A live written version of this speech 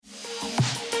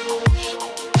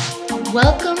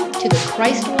Welcome to the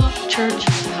Christ Walk Church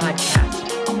podcast.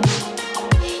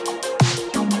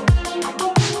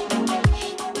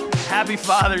 Happy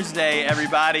Father's Day,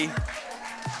 everybody.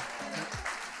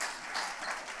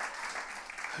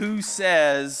 Who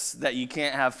says that you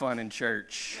can't have fun in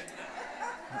church?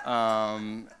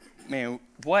 Man,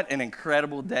 what an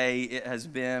incredible day it has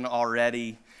been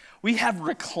already. We have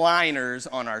recliners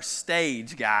on our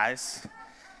stage, guys.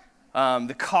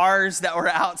 The cars that were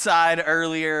outside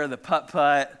earlier, the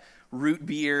putt-putt, root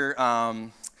beer,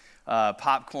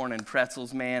 popcorn and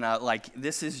pretzels, man,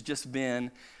 this has just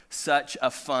been such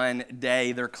a fun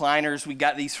day. The recliners, we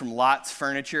got these from Lots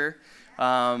Furniture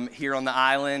here on the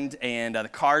island, and the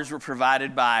cars were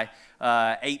provided by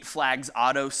Eight Flags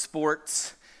Auto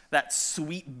Sports. That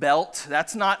sweet belt,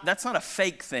 that's not a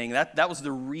fake thing. That was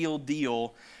the real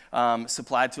deal,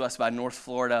 supplied to us by North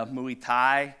Florida Muay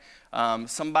Thai.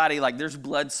 There's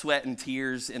blood, sweat, and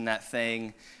tears in that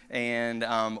thing, and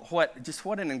what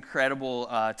an incredible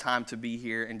time to be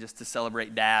here and just to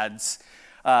celebrate dads.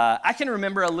 I can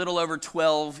remember a little over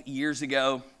 12 years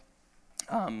ago,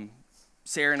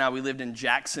 Sarah and I, we lived in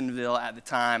Jacksonville at the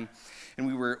time, and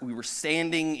we were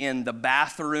standing in the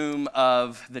bathroom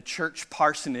of the church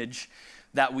parsonage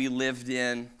that we lived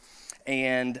in,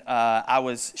 and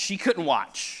she couldn't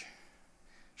watch.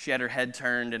 She had her head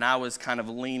turned, and I was kind of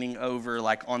leaning over,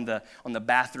 like on the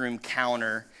bathroom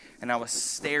counter, and I was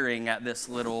staring at this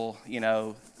little,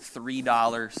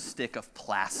 $3 stick of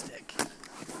plastic.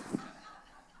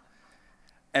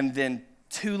 And then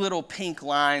two little pink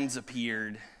lines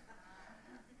appeared,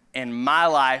 and my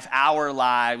life, our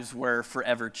lives were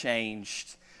forever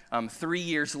changed. 3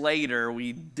 years later,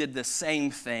 we did the same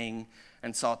thing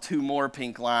and saw two more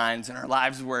pink lines, and our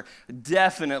lives were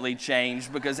definitely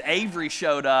changed because Avery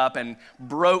showed up and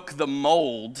broke the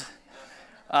mold.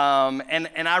 And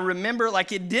I remember,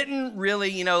 it didn't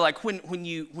really, when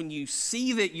you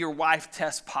see that your wife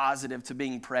tests positive to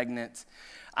being pregnant,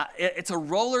 it's a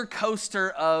roller coaster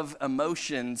of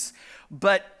emotions.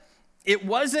 But it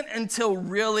wasn't until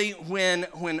really when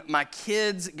my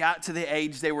kids got to the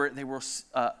age they were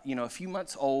a few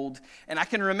months old, and I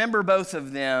can remember both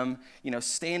of them,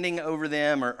 standing over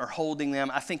them or holding them.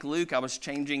 I think Luke, I was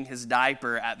changing his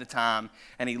diaper at the time,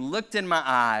 and he looked in my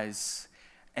eyes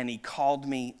and he called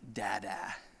me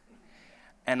Dada,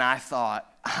 and I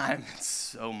thought, I'm in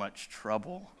so much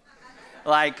trouble.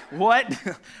 What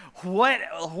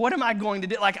am I going to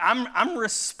do? I'm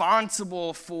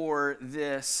responsible for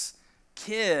this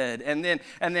kid. And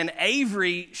then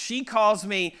Avery, she calls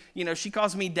me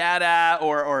Dada,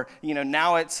 or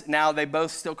now they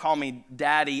both still call me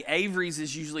Daddy. Avery's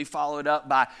is usually followed up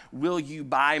by, will you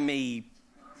buy me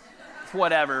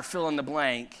whatever, fill in the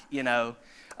blank,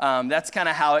 That's kind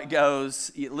of how it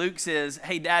goes. Luke's is,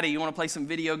 hey Daddy, you want to play some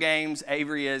video games?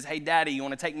 Avery is, hey Daddy, you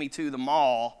want to take me to the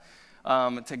mall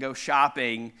to go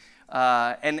shopping?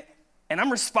 And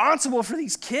I'm responsible for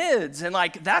these kids, and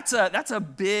that's a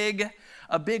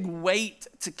big weight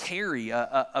to carry,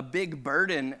 a big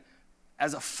burden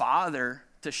as a father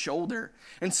to shoulder.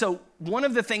 And so one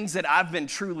of the things that I've been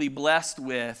truly blessed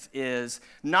with is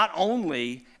not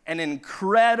only an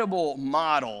incredible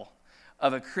model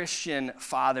of a Christian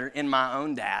father in my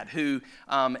own dad, who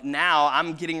now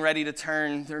I'm getting ready to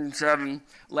turn 37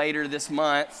 later this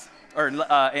month, or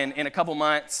in a couple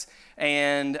months,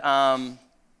 and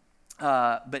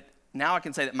but now I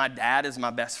can say that my dad is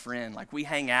my best friend. We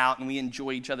hang out and we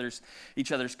enjoy each other's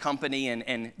company,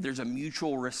 and there's a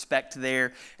mutual respect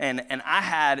there. And I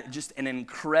had just an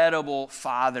incredible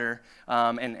father,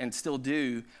 and still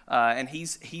do. And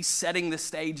he's setting the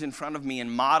stage in front of me and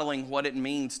modeling what it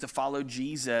means to follow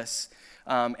Jesus,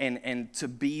 and to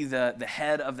be the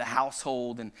head of the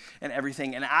household and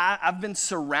everything. And I've been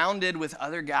surrounded with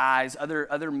other guys,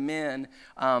 other men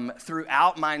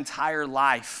throughout my entire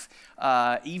life.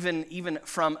 Even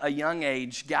from a young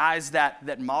age, guys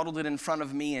that modeled it in front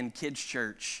of me in kids'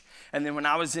 church. And then when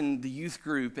I was in the youth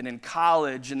group and in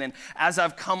college, and then as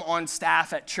I've come on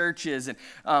staff at churches, and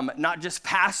not just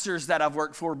pastors that I've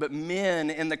worked for, but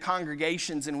men in the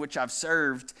congregations in which I've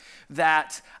served,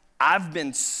 that I've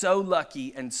been so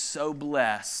lucky and so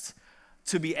blessed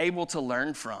to be able to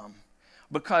learn from.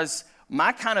 Because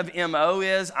my kind of MO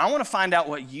is, I want to find out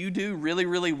what you do really,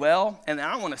 really well, and then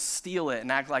I want to steal it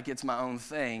and act like it's my own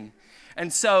thing.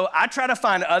 And so I try to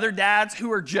find other dads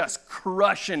who are just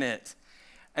crushing it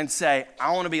and say,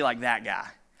 I want to be like that guy.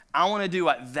 I want to do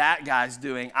what that guy's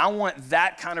doing. I want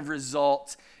that kind of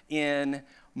result in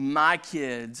my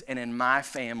kids and in my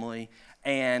family.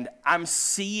 And I'm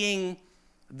seeing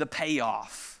the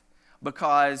payoff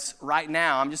because right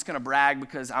now, I'm just going to brag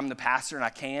because I'm the pastor and I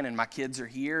can, and my kids are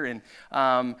here. And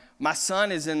my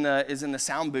son is in the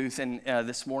sound booth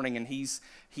this morning, and he's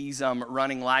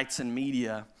running lights and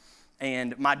media.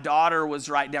 And my daughter was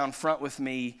right down front with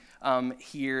me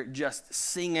here, just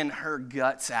singing her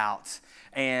guts out.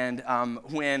 And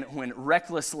when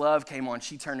Reckless Love came on,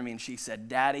 she turned to me and she said,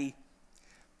 "Daddy,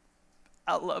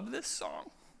 I love this song."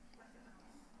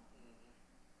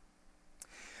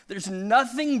 There's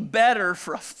nothing better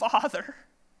for a father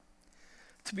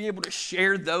to be able to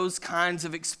share those kinds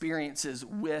of experiences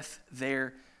with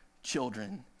their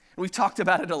children. And we've talked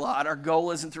about it a lot. Our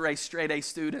goal isn't to raise straight A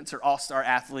students or all-star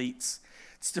athletes.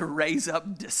 It's to raise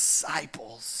up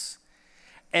disciples.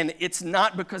 And it's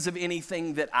not because of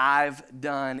anything that I've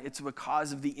done. It's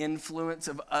because of the influence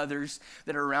of others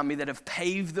that are around me, that have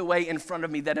paved the way in front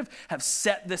of me, that have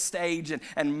set the stage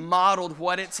and modeled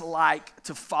what it's like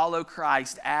to follow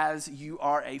Christ as you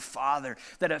are a father,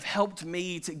 that have helped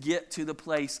me to get to the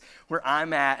place where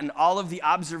I'm at. And all of the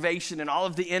observation and all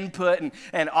of the input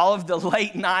and all of the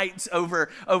late nights over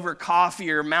coffee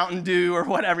or Mountain Dew or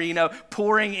whatever,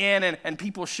 pouring in and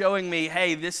people showing me,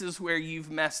 hey, this is where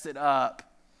you've messed it up,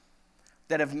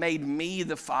 that have made me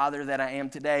the father that I am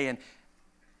today. And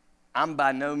I'm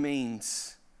by no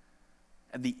means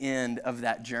at the end of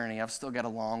that journey. I've still got a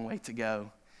long way to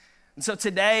go. And so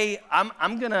today, I'm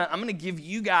gonna give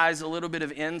you guys a little bit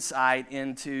of insight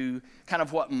into kind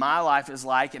of what my life is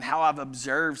like and how I've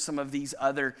observed some of these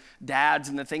other dads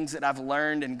and the things that I've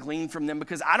learned and gleaned from them,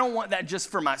 because I don't want that just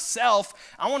for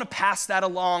myself. I want to pass that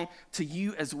along to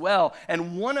you as well.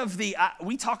 And one of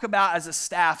we talk about as a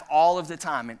staff all of the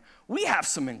time, and we have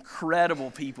some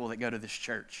incredible people that go to this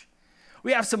church.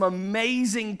 We have some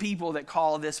amazing people that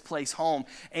call this place home.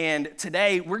 And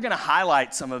today, we're going to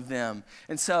highlight some of them.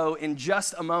 And so in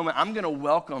just a moment, I'm going to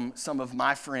welcome some of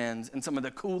my friends and some of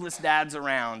the coolest dads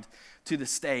around to the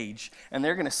stage. And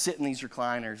they're going to sit in these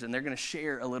recliners, and they're going to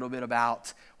share a little bit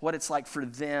about what it's like for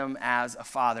them as a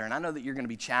father. And I know that you're going to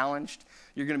be challenged,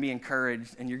 you're going to be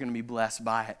encouraged, and you're going to be blessed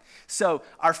by it. So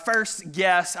our first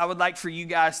guest, I would like for you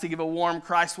guys to give a warm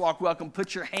Christ Walk welcome.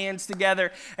 Put your hands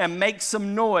together and make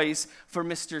some noise for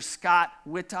Mr. Scott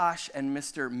Witosh and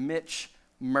Mr. Mitch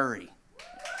Murray.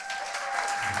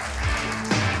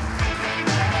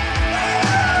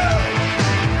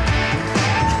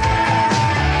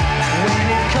 When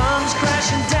it comes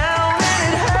crashing down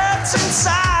and it hurts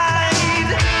inside,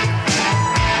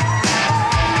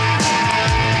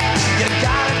 you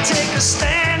gotta take a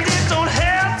stand, it don't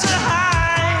have to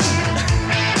hide.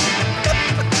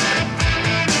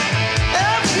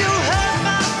 If you hurt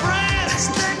my friends,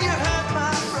 then you hurt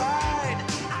my pride.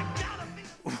 I gotta be...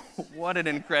 What an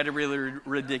incredibly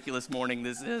ridiculous morning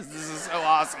this is. This is so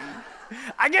awesome.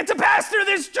 I get to pastor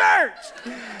this church.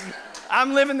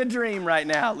 I'm living the dream right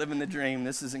now, living the dream.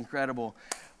 This is incredible.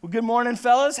 Well, good morning,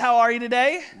 fellas. How are you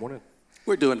today? Morning.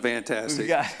 We're doing fantastic,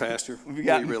 Pastor. we We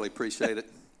really appreciate it.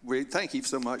 We thank you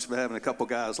so much for having a couple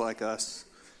guys like us,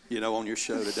 on your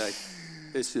show today.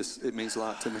 It means a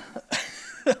lot to me.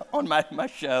 On my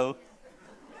show.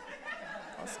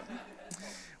 Awesome.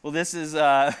 Well, this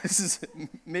is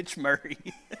Mitch Murray.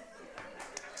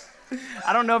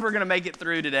 I don't know if we're gonna make it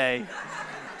through today.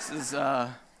 This is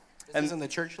This isn't the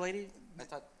church lady? I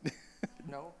thought,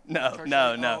 no? No.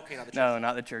 Oh, okay, not the church No, lady.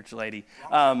 not the church lady.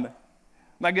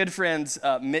 My good friends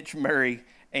Mitch Murray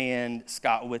and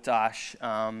Scott Witosh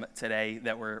today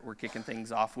that we're kicking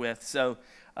things off with. So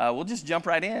we'll just jump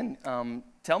right in.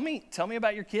 Tell me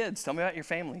about your kids. Tell me about your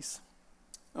families.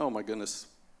 Oh my goodness,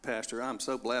 Pastor, I'm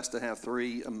so blessed to have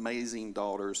 3 amazing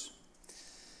daughters.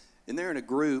 And they're in a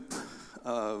group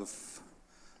of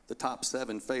the top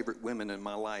 7 favorite women in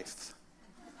my life.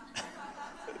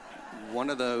 One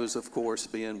of those, of course,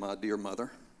 being my dear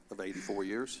mother of 84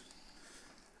 years.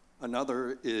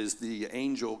 Another is the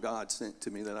angel God sent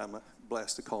to me that I'm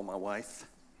blessed to call my wife.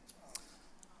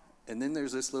 And then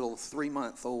there's this little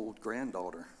 3-month-old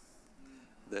granddaughter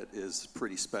that is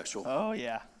pretty special. Oh,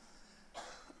 yeah.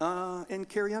 And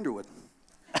Carrie Underwood.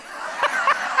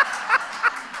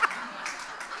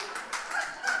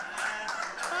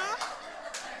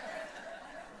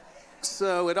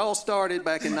 So it all started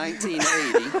back in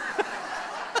 1980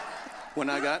 when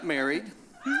I got married.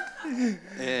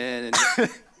 And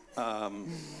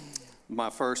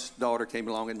my first daughter came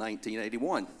along in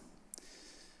 1981.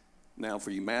 Now,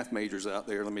 for you math majors out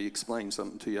there, let me explain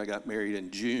something to you. I got married in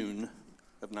June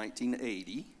of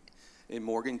 1980, and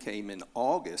Morgan came in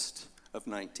August of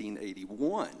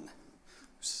 1981.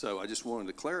 So I just wanted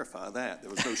to clarify that.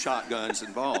 There was no shotguns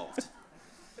involved.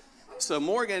 So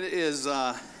Morgan is,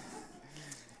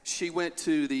 She went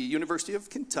to the University of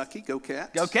Kentucky, go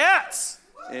Cats. Go Cats!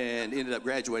 And ended up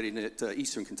graduating at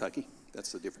Eastern Kentucky.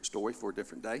 That's a different story for a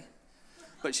different day.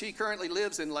 But she currently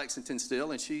lives in Lexington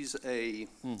still, and she's a...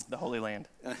 The Holy Land.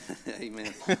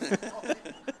 Amen.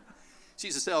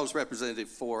 She's a sales representative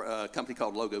for a company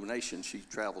called Logo Nation. She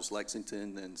travels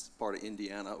Lexington and is part of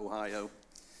Indiana, Ohio.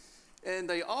 And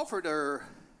they offered her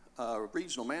a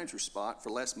regional manager spot for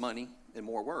less money and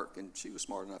more work, and she was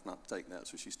smart enough not to take that,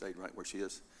 so she stayed right where she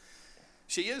is.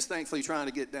 She is thankfully trying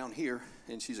to get down here,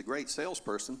 and she's a great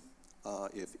salesperson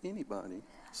if anybody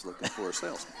is looking for a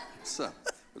salesman. So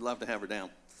we'd love to have her down.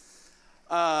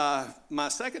 My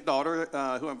second daughter,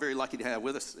 who I'm very lucky to have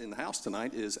with us in the house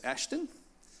tonight, is Ashton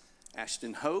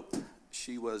Hope.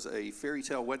 She was a fairy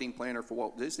tale wedding planner for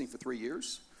Walt Disney for 3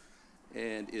 years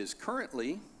and is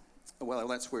currently, well,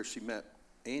 that's where she met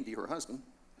Andy, her husband,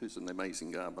 who's an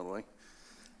amazing guy, by the way.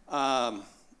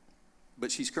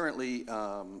 But she's currently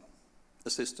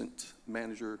assistant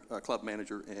manager, club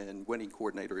manager, and wedding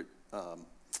coordinator at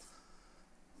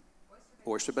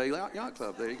Oyster Bay Yacht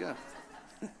Club. There you go.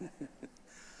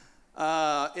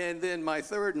 And then my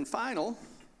third and final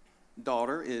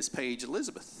daughter is Paige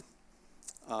Elizabeth.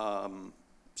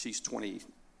 She's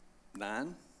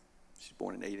 29. She's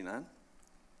born in 89.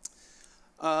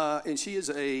 And she is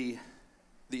the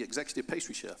executive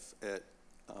pastry chef at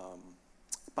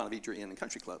Ponte Vedra Inn and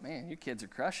Country Club. Man, you kids are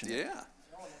crushing it. Yeah.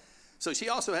 So she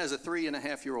also has a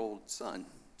 3.5-year-old son,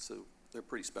 so they're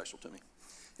pretty special to me.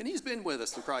 And he's been with us,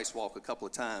 the Christ Walk, a couple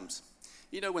of times.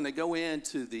 You know, when they go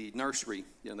into the nursery,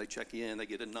 they check in, they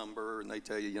get a number, and they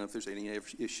tell you, if there's any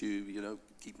issue,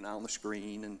 keep an eye on the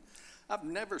screen. And I've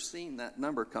never seen that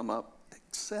number come up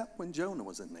except when Jonah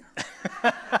was in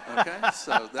there. Okay?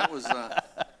 So that was,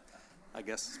 I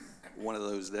guess, one of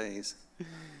those days.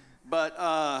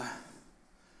 But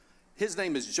his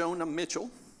name is Jonah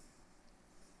Mitchell.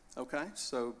 Okay?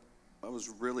 So I was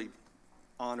really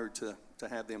honored to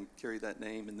have them carry that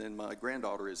name. And then my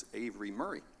granddaughter is Avery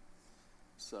Murray.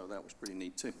 So that was pretty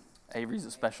neat, too. Avery's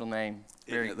a special name.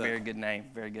 Very good name.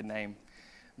 Very good name.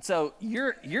 So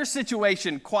your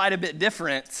situation quite a bit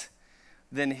different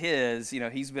than his.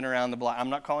 He's been around the block. I'm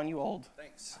not calling you old.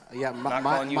 Thanks. Yeah,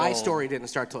 my story didn't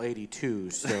start till 82,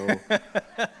 so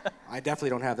I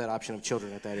definitely don't have that option of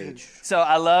children at that age. So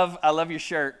I love your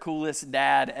shirt. Coolest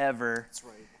dad ever. That's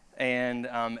right. And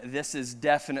this is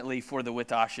definitely for the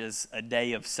Wittoshes a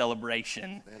day of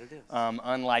celebration. That it is.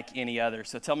 Unlike any other.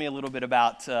 So tell me a little bit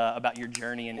about your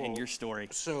journey and your story.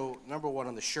 So number one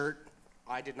on the shirt,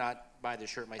 I did not buy the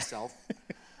shirt myself.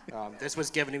 This was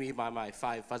given to me by my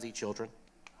 5 fuzzy children,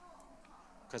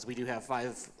 because we do have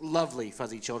 5 lovely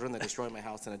fuzzy children that destroy my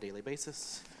house on a daily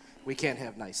basis. We can't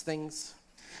have nice things.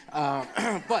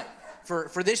 But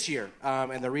for this year,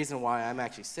 and the reason why I'm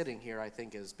actually sitting here, I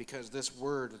think, is because this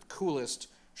word, coolest,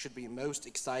 should be most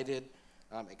excited,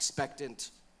 expectant,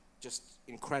 just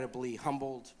incredibly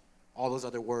humbled, all those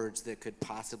other words that could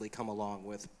possibly come along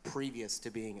with previous to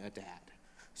being a dad.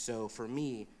 So for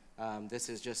me, this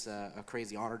is just a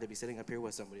crazy honor to be sitting up here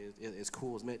with somebody as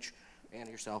cool as Mitch and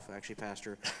yourself, actually,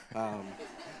 Pastor.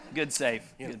 Good save.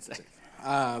 Good save.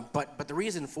 But the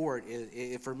reason for it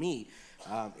is for me,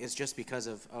 is just because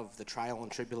of the trial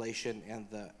and tribulation and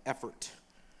the effort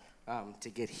to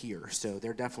get here. So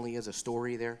there definitely is a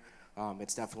story there.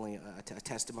 It's definitely a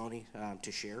testimony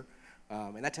to share.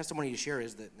 And that testimony to share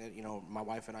is that, my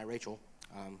wife and I, Rachel,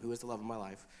 who is the love of my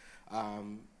life,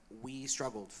 we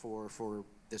struggled for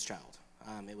this child.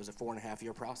 It was a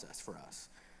 4.5-year process for us.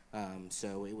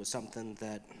 So it was something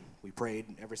that we prayed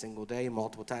every single day,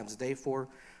 multiple times a day for.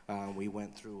 We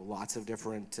went through lots of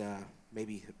different,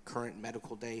 maybe current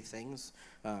medical day things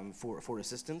for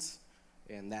assistance,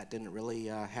 and that didn't really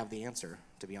have the answer,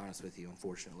 to be honest with you,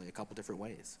 unfortunately, a couple different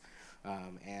ways.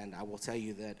 And I will tell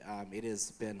you that it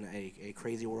has been a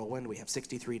crazy whirlwind. We have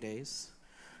 63 days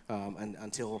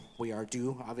until we are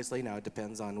due, obviously. Now it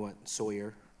depends on what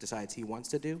Sawyer decides he wants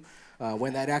to do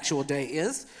when that actual day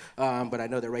is. But I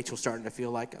know that Rachel's starting to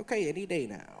feel like, okay, any day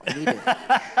now, any day.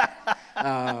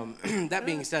 That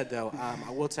being said, though,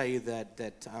 I will tell you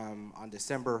that on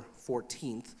December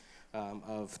 14th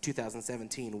of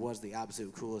 2017 was the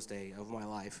absolute coolest day of my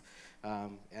life.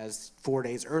 As 4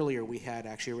 days earlier, we had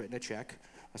actually written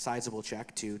a sizable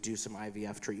check to do some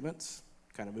IVF treatments,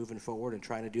 kind of moving forward and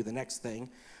trying to do the next thing.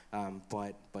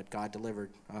 But God delivered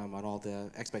on all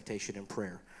the expectation and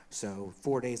prayer. So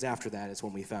 4 days after that is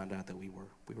when we found out that we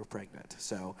were pregnant.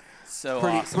 So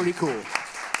awesome. Pretty cool.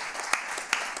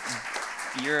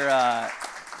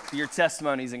 Your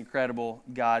testimony is incredible.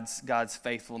 God's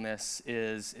faithfulness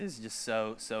is just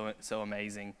so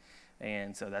amazing,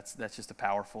 and so that's just a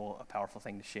powerful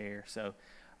thing to share. So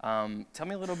Tell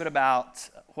me a little bit about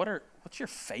what's your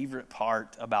favorite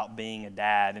part about being a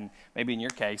dad, and maybe in your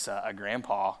case, a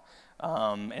grandpa.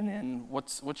 And then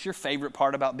what's your favorite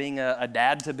part about being a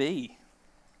dad to be?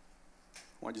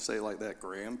 Why'd you say it like that,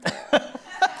 Grandpa?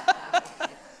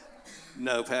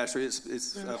 No, Pastor,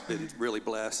 I've been really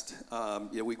blessed.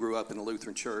 We grew up in the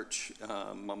Lutheran church.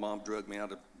 My mom drugged me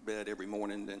out of bed every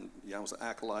morning, and I was an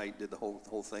acolyte, did the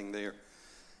whole thing there.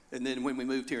 And then when we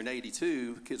moved here in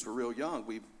 '82, kids were real young.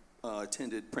 We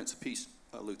attended Prince of Peace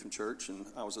Lutheran Church, and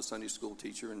I was a Sunday school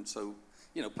teacher, and so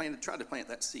tried to plant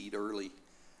that seed early.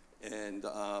 And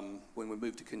when we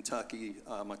moved to Kentucky,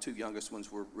 my two youngest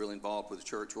ones were really involved with the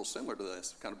church, real similar to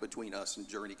this, kind of between us and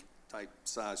Journey type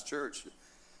size church.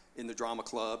 In the drama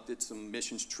club, did some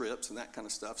missions trips and that kind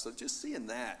of stuff. So just seeing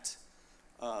that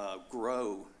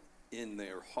grow in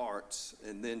their hearts,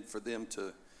 and then for them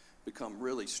to become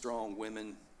really strong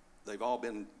women. They've all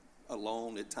been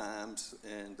alone at times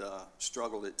and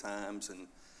struggled at times, and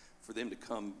for them to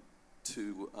come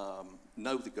to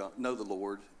know the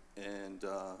Lord and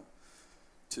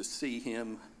to see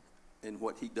Him and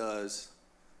what He does,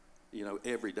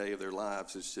 every day of their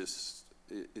lives is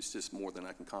just more than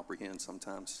I can comprehend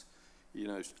sometimes.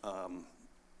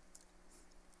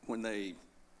 When they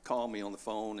call me on the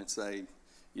phone and say,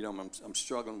 I'm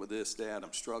struggling with this, Dad,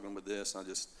 I'm struggling with this, I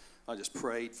just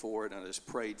prayed for it, and I just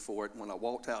prayed for it. And when I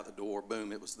walked out the door,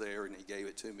 boom, it was there, and He gave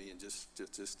it to me. And just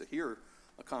to hear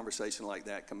a conversation like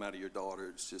that come out of your daughter,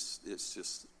 it's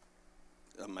just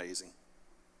amazing.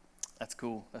 That's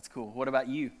cool. What about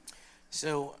you?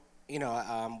 So,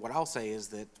 what I'll say is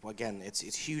that, again, it's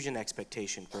huge in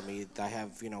expectation for me. I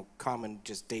have, common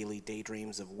just daily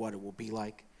daydreams of what it will be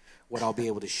like, what I'll be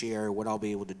able to share, what I'll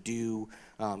be able to do,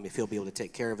 if he'll be able to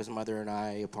take care of his mother and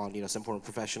I upon, some form of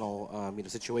professional,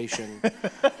 situation,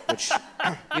 which,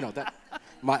 that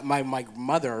my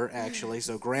mother, actually,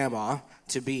 so Grandma,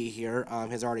 to be here,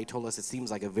 has already told us it seems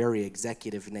like a very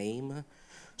executive name.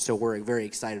 So we're very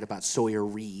excited about Sawyer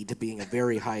Reed being a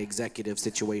very high executive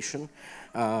situation.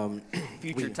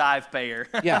 Future tithe payer.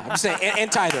 Yeah, I'm just saying,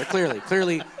 and tither,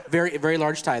 clearly, very, very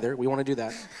large tither. We want to do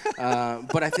that.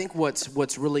 But I think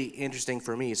what's really interesting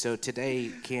for me, so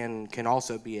today can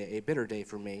also be a bitter day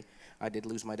for me. I did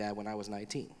lose my dad when I was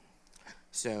 19.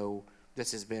 So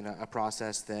this has been a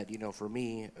process that, for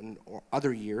me, and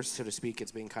other years, so to speak,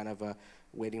 it's been kind of a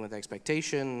waiting with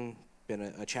expectation,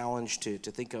 been a challenge to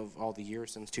think of all the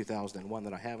years since 2001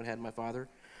 that I haven't had my father,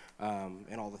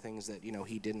 and all the things that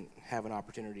he didn't have an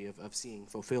opportunity of seeing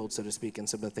fulfilled, so to speak, and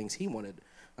some of the things he wanted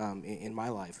in my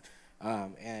life.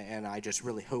 And I just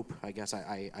really hope, I guess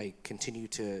I continue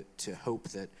to hope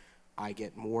that I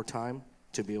get more time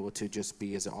to be able to just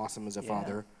be as awesome as a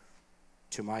father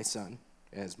to my son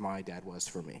as my dad was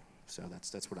for me. So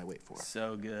that's what I wait for.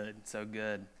 So good.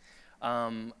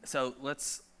 So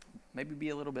let's maybe be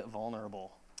a little bit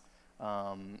vulnerable.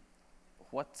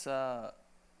 What's one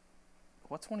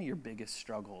of your biggest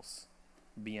struggles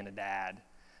being a dad?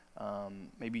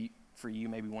 Maybe for you,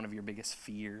 maybe one of your biggest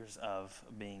fears of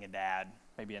being a dad,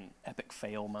 maybe an epic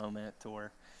fail moment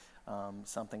or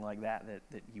something like that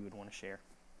you would want to share.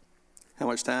 How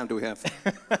much time do we have?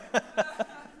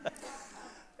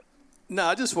 No,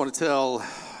 I just want to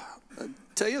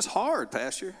tell you it's hard,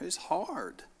 Pastor. It's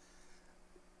hard.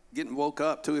 Getting woke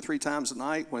up 2 or 3 times a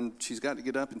night when she's got to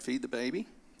get up and feed the baby.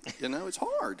 It's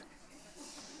hard.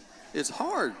 It's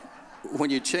hard when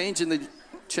you change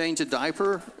a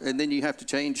diaper and then you have to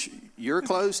change your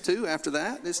clothes too after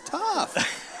that. It's tough.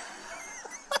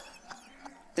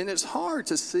 And it's hard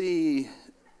to see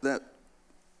that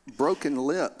broken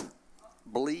lip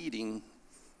bleeding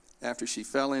after she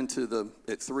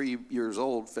at 3 years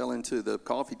old, fell into the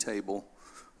coffee table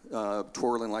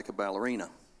twirling like a ballerina.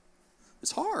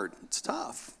 It's hard. It's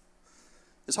tough.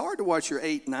 It's hard to watch your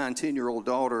 8, 9, 10-year-old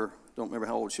daughter, don't remember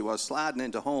how old she was, sliding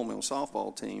into home in a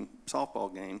softball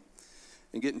game,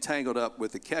 and getting tangled up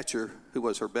with the catcher who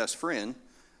was her best friend,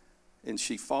 and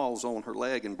she falls on her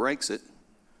leg and breaks it,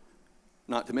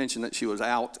 not to mention that she was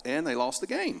out and they lost the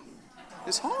game.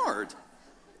 It's hard.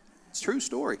 It's a true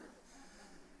story.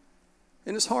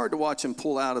 And it's hard to watch them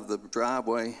pull out of the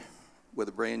driveway with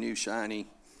a brand new shiny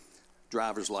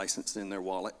driver's license in their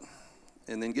wallet.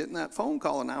 And then getting that phone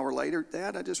call an hour later,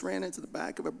 Dad, I just ran into the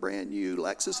back of a brand new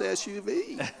Lexus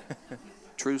SUV.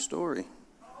 True story.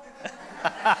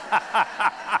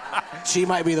 She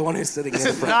might be the one who's sitting in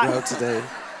the front row today.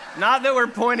 Not that we're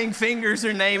pointing fingers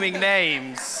or naming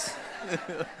names,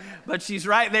 but she's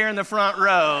right there in the front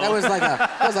row. That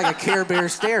was like a Care Bear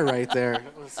stare right there.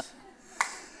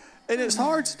 And it's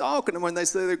hard stalking them when they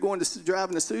say they're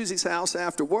driving to Susie's house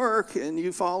after work, and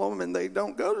you follow them, and they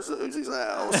don't go to Susie's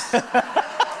house.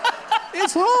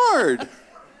 It's hard.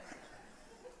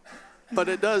 But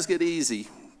it does get easy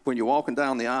when you're walking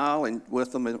down the aisle and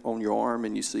with them on your arm,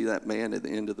 and you see that man at the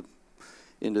end of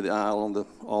the aisle on the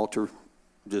altar,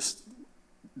 just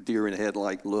deer in the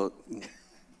headlight look,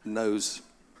 knows,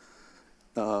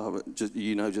 just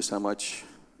just how much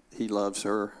he loves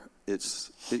her. It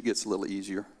gets a little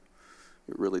easier.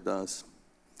 It really does.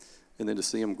 And then to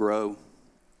see him grow,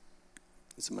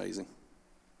 it's amazing.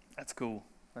 That's cool.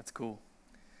 That's cool.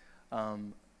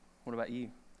 What about you?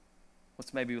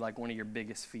 What's maybe like one of your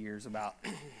biggest fears about?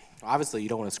 Obviously, you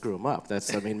don't want to screw them up.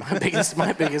 That's,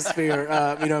 my biggest fear.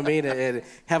 You know what I mean? And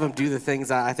have them do the things.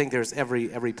 I think there's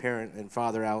every parent and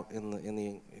father out in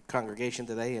the congregation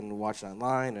today and watching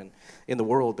online and in the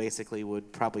world basically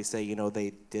would probably say,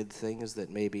 they did things that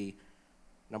maybe,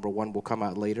 number one, will come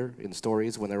out later in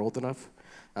stories when they're old enough.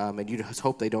 And you just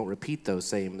hope they don't repeat those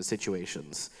same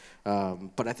situations.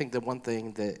 But I think the one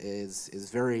thing that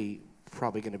is very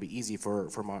probably going to be easy for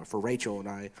Rachel and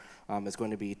I is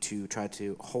going to be to try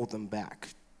to hold them back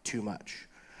too much.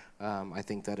 I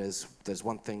think there's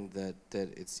one thing that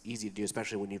it's easy to do,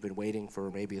 especially when you've been waiting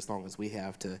for maybe as long as we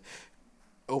have to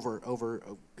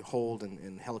hold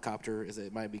and helicopter, as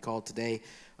it might be called today,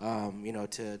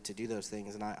 to do those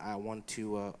things. And I want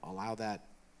to allow that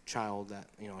child, that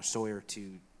Sawyer,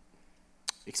 to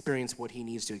experience what he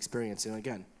needs to experience. And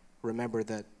again, remember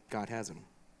that God has him.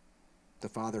 The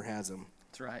Father has him.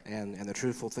 That's right. And the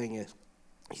truthful thing is,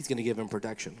 he's going to give him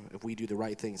protection. If we do the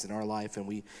right things in our life and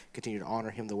we continue to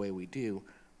honor him the way we do,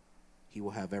 he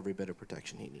will have every bit of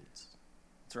protection he needs.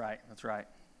 That's right. That's right.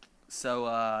 So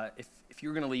if you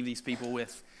were going to leave these people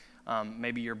with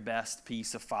maybe your best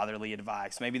piece of fatherly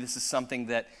advice, maybe this is something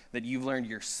that you've learned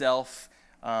yourself,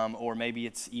 or maybe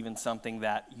it's even something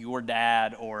that your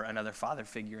dad or another father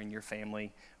figure in your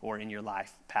family or in your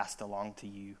life passed along to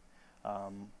you,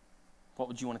 what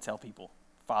would you want to tell people,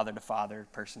 father to father,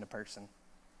 person to person?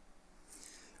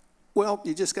 Well,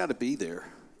 you just got to be there.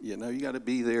 You got to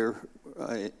be there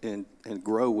and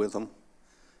grow with them.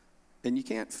 And you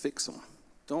can't fix them.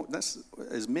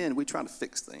 As men, we try to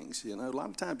fix things. A lot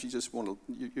of times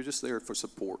you're just there for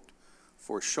support,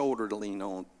 for a shoulder to lean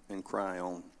on and cry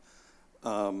on.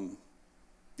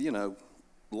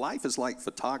 Life is like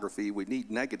photography. We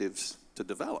need negatives to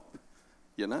develop.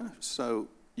 So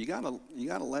you gotta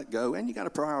let go, and you gotta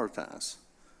prioritize.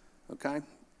 Okay,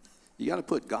 you gotta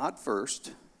put God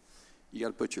first. You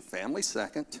gotta put your family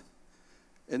second,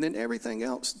 and then everything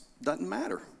else doesn't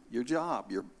matter. Your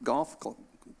job, your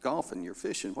golfing, your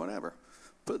fishing, whatever.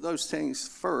 Put those things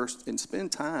first, and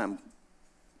spend time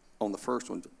on the first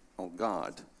one, on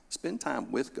God. Spend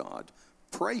time with God.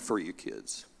 Pray for your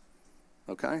kids.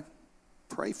 Okay,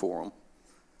 pray for them,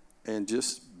 and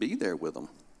just be there with them.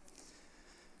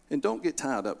 And don't get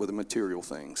tied up with the material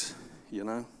things,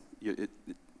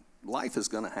 life is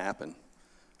going to happen.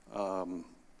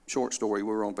 Short story,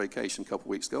 we were on vacation a couple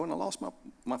weeks ago, and I lost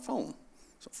my phone.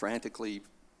 So frantically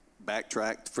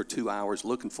backtracked for 2 hours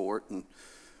looking for it, and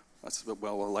I said,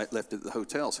 well, I left it at the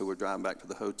hotel, so we're driving back to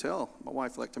the hotel. My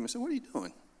wife looked at me and said, what are you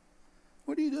doing?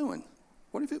 What are you doing?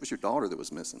 What if it was your daughter that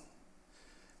was missing?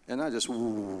 And I just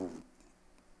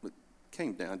it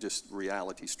came down, just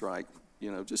reality strike.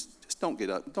 Just don't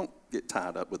get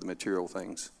tied up with the material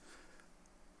things.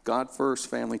 God first,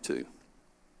 family too.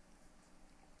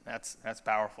 That's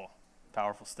powerful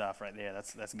stuff right there.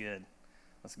 That's good.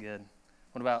 That's good.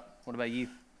 What about you?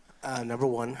 Number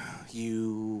one,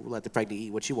 you let the pregnant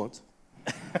eat what she wants.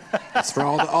 It's for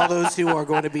all those who are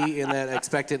going to be in that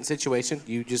expectant situation.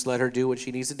 You just let her do what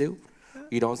she needs to do.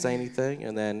 You don't say anything,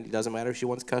 and then it doesn't matter if she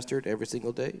wants custard every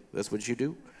single day. That's what you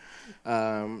do.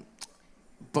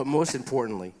 But most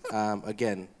importantly,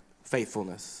 again,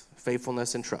 faithfulness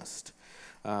and trust.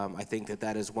 I think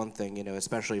that is one thing,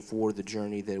 especially for the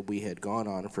journey that we had gone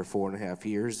on for 4.5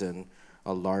 years and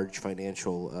a large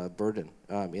financial burden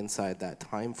inside that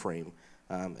time frame.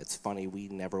 It's funny, we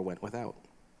never went without.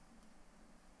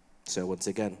 So once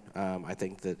again, I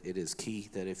think that it is key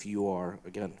that if you are,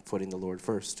 again, putting the Lord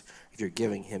first, if you're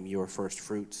giving him your first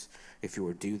fruits, if you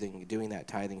are doing that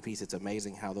tithing piece, it's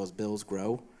amazing how those bills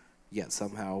grow, yet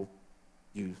somehow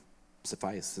you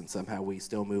suffice, and somehow we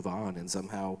still move on, and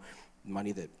somehow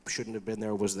money that shouldn't have been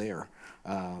there was there.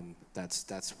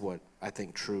 That's what I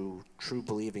think true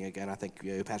believing. Again, I think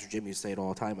Pastor Jim used to say it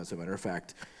all the time. As a matter of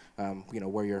fact,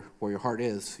 where your heart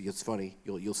is, it's funny.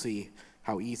 You'll see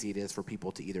how easy it is for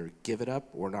people to either give it up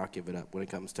or not give it up when it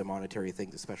comes to monetary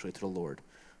things, especially to the Lord.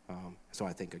 So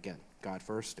I think, again, God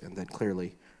first, and then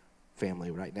clearly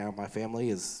family. Right now, my family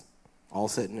is all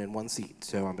sitting in one seat,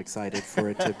 so I'm excited for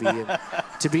it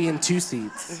to be in 2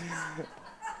 seats.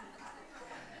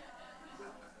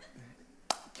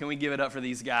 Can we give it up for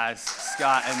these guys,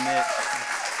 Scott and Nick?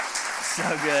 So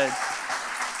good.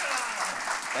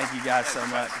 Thank you guys so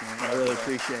much, man. I really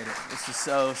appreciate it. This is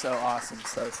so awesome.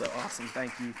 So awesome.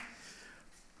 Thank you.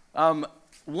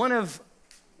 One of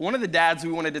the dads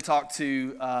we wanted to talk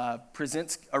to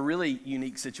presents a really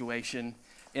unique situation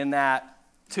in that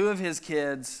two of his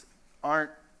kids aren't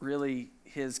really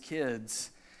his kids.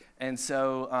 And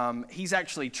so he's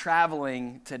actually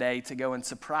traveling today to go and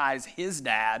surprise his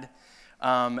dad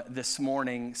this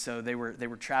morning. So they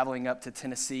were traveling up to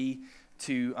Tennessee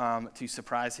to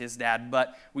surprise his dad.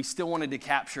 But we still wanted to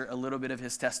capture a little bit of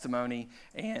his testimony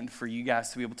and for you guys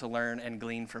to be able to learn and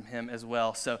glean from him as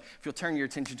well. So if you'll turn your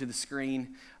attention to the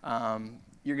screen,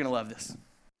 you're going to love this.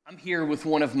 I'm here with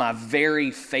one of my very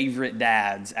favorite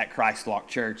dads at Christ Walk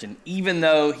Church. And even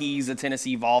though he's a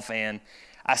Tennessee Vol fan,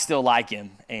 I still like him.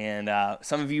 And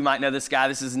some of you might know this guy.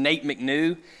 This is Nate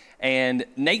McNew. And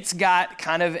Nate's got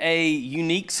kind of a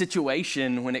unique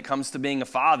situation when it comes to being a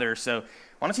father. So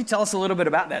why don't you tell us a little bit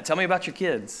about that? Tell me about your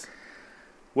kids.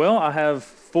 Well, I have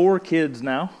 4 kids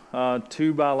now,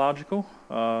 2 biological,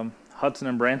 Hudson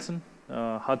and Branson.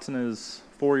 Hudson is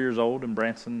 4 years old and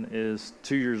Branson is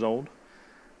 2 years old.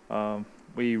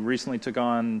 We recently took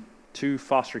on 2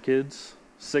 foster kids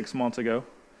 6 months ago.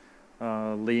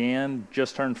 Leanne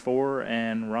just turned 4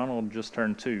 and Ronald just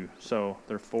turned 2. So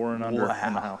they're 4 and under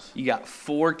in the house. You got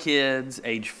 4 kids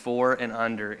age 4 and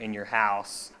under in your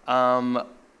house.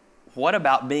 What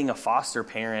about being a foster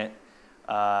parent?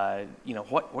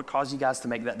 What caused you guys to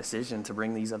make that decision to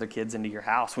bring these other kids into your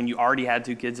house when you already had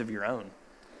 2 kids of your own?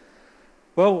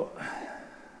 Well,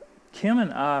 Kim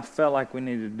and I felt like we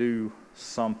needed to do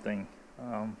something.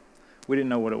 We didn't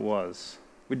know what it was.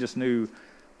 We just knew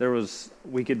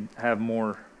we could have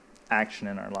more action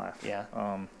in our life. Yeah.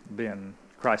 Being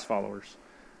Christ followers.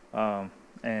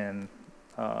 And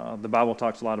the Bible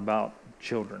talks a lot about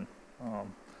children.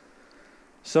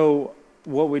 So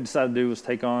what we decided to do was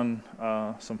take on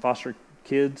some foster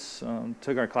kids,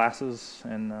 took our classes,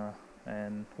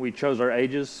 and we chose our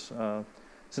ages.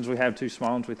 Since we have 2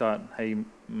 small ones, we thought, hey,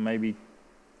 maybe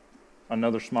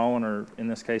another small one, or in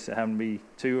this case, it happened to be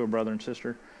 2, a brother and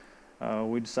sister.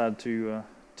 We decided to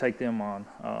take them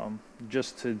on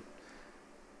just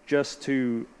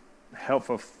to help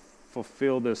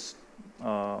fulfill this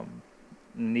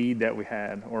need that we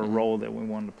had, or a role that we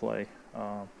wanted to play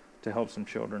to help some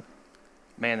children.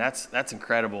 Man, that's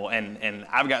incredible, and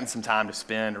I've gotten some time to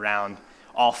spend around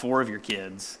all 4 of your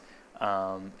kids,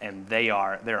 and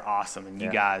they're awesome, and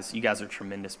you guys are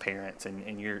tremendous parents,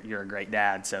 and you're a great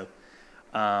dad. So,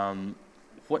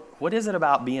 what is it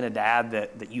about being a dad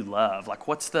that you love? Like,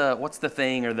 what's the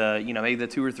thing, or the maybe the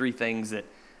 2 or 3 things that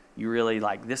you really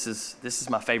like? This is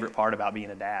my favorite part about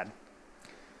being a dad.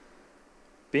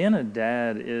 Being a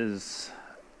dad it's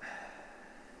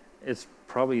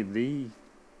probably the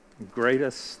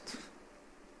greatest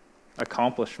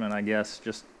accomplishment, I guess,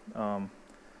 just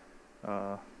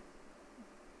that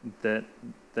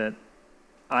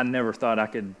I never thought I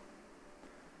could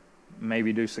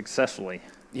maybe do successfully.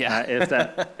 Yeah. If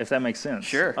that makes sense.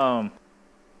 Sure.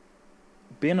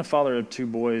 Being a father of 2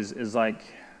 boys is like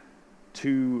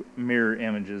 2 mirror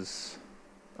images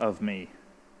of me.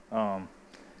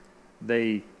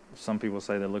 Some people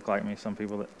say they look like me. Some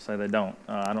people say they don't.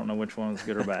 I don't know which one is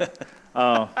good or bad.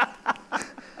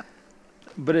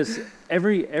 But it's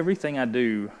everything I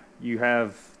do. You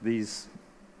have these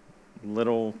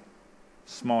little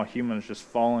small humans just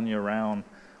following you around,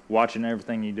 watching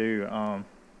everything you do.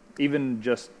 Even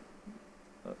just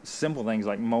simple things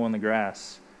like mowing the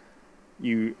grass.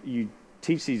 You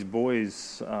teach these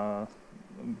boys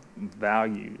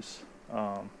values.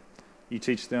 You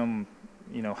teach them,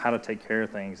 how to take care of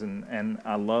things, and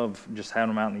I love just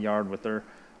having them out in the yard with their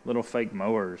little fake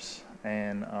mowers,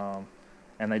 and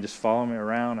they just follow me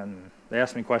around, and they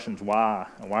ask me questions. Why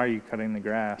are you cutting the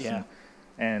grass? Yeah.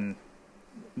 And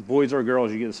boys or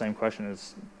girls, you get the same question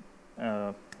as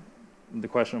the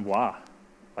question of why.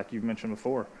 Like you've mentioned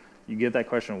before, you get that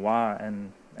question of why,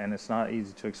 and it's not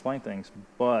easy to explain things,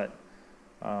 but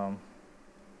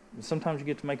sometimes you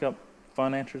get to make up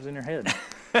fun answers in your head.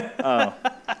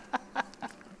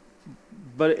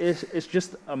 But it's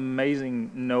just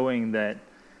amazing knowing that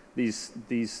these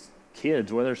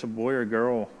kids, whether it's a boy or a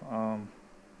girl,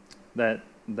 that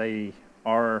they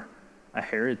are a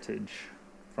heritage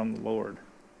from the Lord.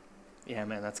 Yeah,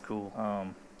 man, that's cool.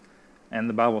 And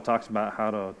the Bible talks about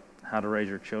how to raise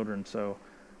your children. So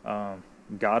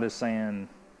God is saying,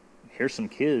 here's some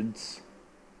kids.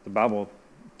 The Bible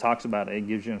talks about it. It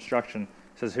gives you instruction.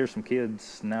 It says, here's some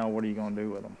kids. Now what are you going to do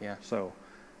with them? Yeah. So.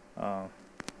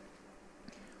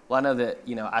 Well, I know that,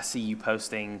 I see you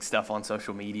posting stuff on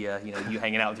social media, you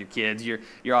hanging out with your kids. You're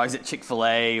always at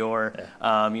Chick-fil-A or,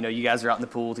 you guys are out in the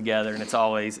pool together, and it's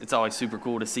always super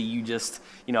cool to see you just,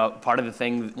 one of the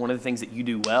things that you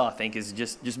do well, I think, is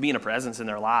just being a presence in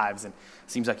their lives. And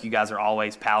it seems like you guys are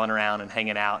always palling around and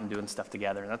hanging out and doing stuff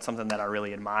together. And that's something that I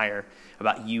really admire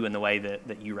about you and the way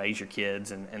that you raise your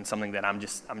kids, and something that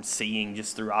I'm seeing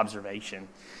just through observation.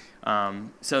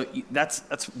 So that's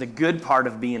the good part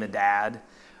of being a dad.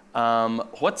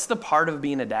 What's the part of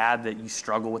being a dad that you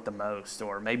struggle with the most,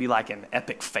 or maybe like an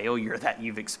epic failure that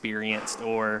you've experienced,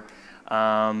 or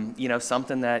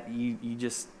something that you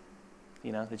just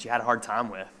that you had a hard time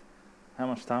with? How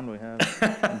much time do we have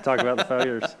to talk about the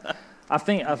failures? I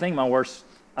think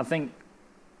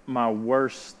my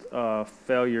worst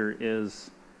failure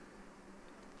is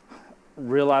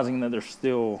realizing that there's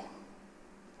still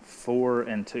 4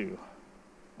 and 2.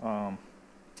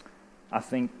 I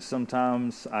think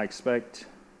sometimes I expect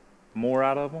more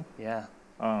out of them. Yeah.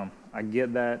 I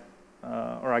get that,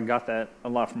 or I got that a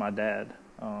lot from my dad.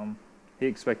 He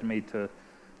expected me to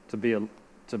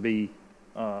be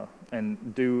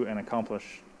and do and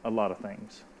accomplish a lot of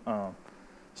things.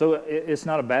 So it's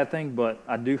not a bad thing, but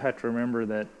I do have to remember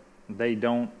that they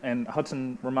don't. And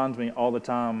Hudson reminds me all the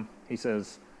time. He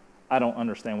says, "I don't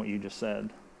understand what you just said,"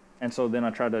 and so then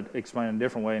I try to explain it a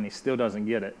different way, and he still doesn't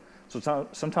get it. So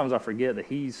sometimes I forget that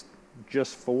he's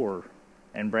just 4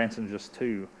 and Branson's just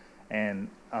 2. And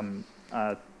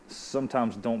I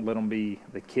sometimes don't let them be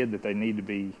the kid that they need to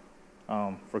be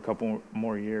for a couple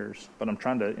more years. But I'm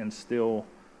trying to instill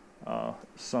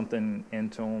something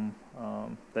into them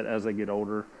that as they get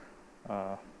older,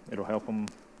 it'll help them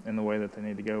in the way that they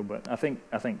need to go. But I think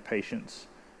patience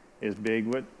is big.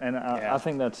 I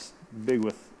think that's big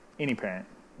with any parent,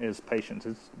 is patience.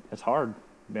 It's hard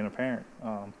being a parent.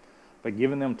 But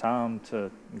giving them time to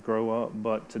grow up,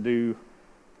 but to do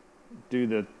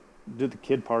the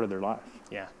kid part of their life.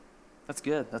 Yeah, that's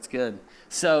good.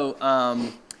 So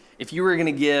if you were going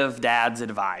to give dads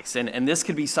advice, and this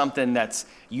could be something that's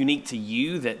unique to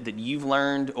you that you've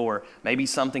learned, or maybe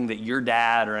something that your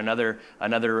dad or another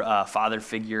father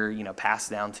figure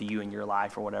passed down to you in your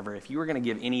life or whatever. If you were going to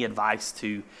give any advice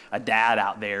to a dad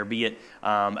out there, be it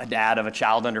a dad of a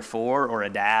child under 4 or a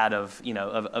dad of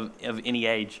any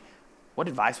age, what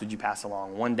advice would you pass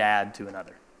along, one dad to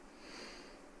another?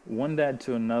 One dad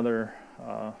to another,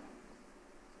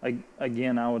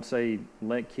 again, I would say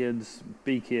let kids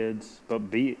be kids, but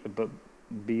be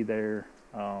there,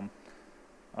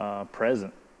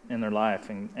 present in their life,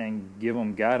 and give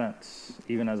them guidance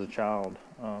even as a child.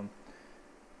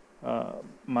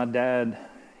 My dad,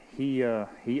 he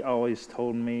always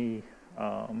told me,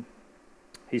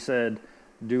 he said,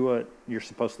 "Do what you're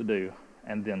supposed to do,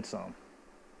 and then some."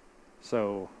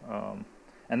 So,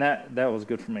 and that was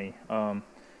good for me.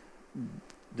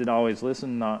 Did I always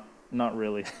listen? Not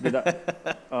really. Did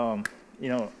I?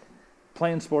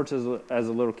 Playing sports as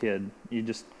a little kid, you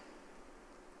just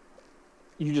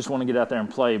want to get out there and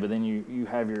play, but then you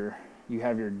have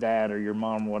your dad or your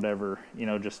mom, whatever,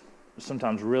 just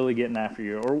sometimes really getting after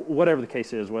you, or whatever the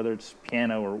case is, whether it's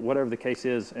piano or whatever the case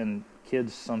is, and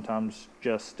kids sometimes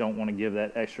just don't want to give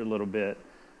that extra little bit.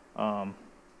 I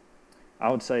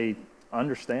would say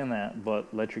understand that, but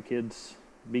let your kids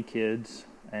be kids,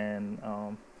 and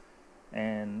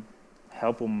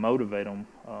help them, motivate them,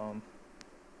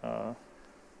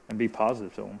 and be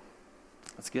positive to them.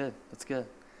 That's good.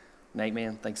 Nate,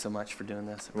 man, thanks so much for doing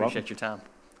this. You're Appreciate your time.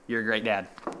 You're a great dad.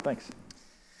 Thanks.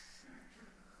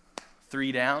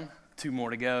 3 down, 2 more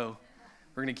to go.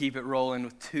 We're going to keep it rolling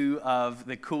with 2 of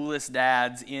the coolest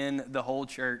dads in the whole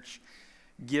church.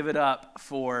 Give it up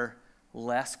for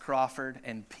Les Crawford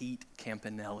and Pete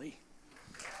Campanelli.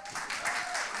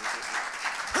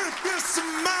 If you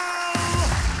smell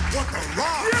what the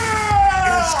rock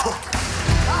is cooking.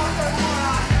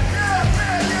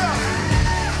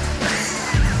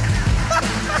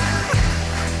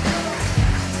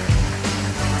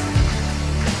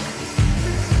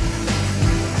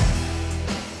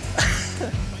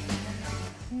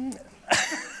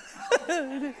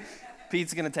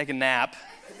 Pete's going to take a nap.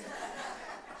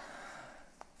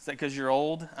 Is that because you're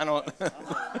old? I don't.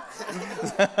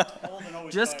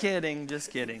 Just kidding.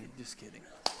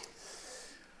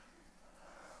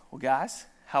 Well, guys,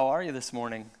 how are you this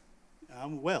morning?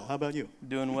 I'm well. How about you?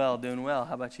 Doing well.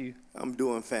 How about you? I'm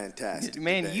doing fantastic.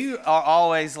 Man, today. you are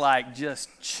always like just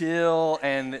chill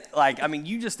and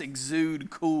you just exude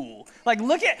cool. Like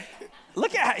look at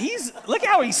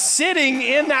how he's sitting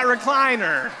in that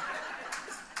recliner.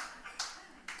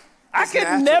 I could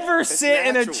natural. never It's sit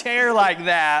in a natural. chair like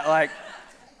that.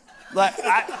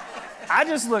 I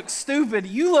just look stupid.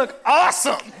 You look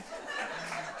awesome.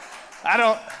 I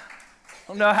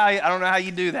don't know how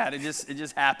you do that. It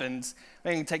just happens.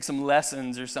 Maybe you can take some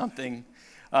lessons or something.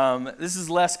 This is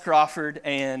Les Crawford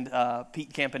and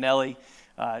Pete Campanelli,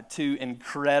 two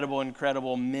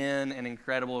incredible men and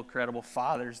incredible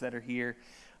fathers that are here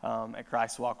at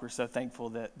Christ Walk. We're so thankful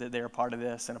that they're a part of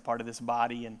this and a part of this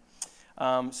body.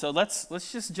 And so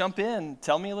let's just jump in.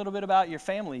 Tell me a little bit about your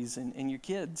families and your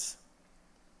kids.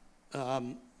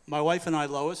 My wife and I,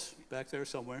 Lois, back there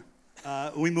somewhere,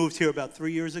 we moved here about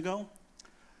 3 years ago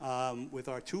with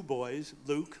our two boys,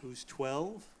 Luke, who's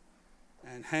 12,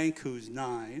 and Hank, who's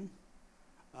 9.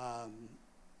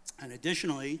 And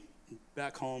additionally,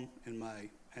 back home in my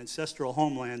ancestral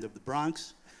homeland of the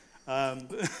Bronx, I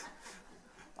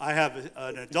have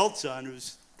an adult son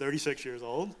who's 36 years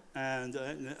old and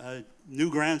a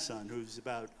new grandson who's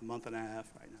about a month and a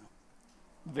half right now.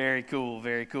 Very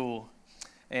cool.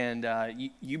 And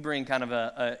you bring kind of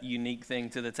a unique thing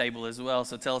to the table as well.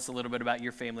 So tell us a little bit about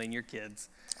your family and your kids.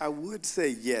 I would say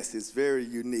yes, it's very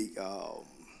unique.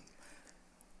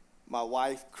 My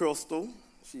wife, Crystal,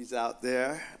 she's out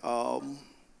there.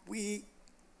 We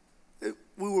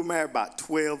were married about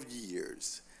 12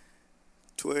 years.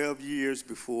 12 years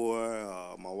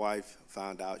before my wife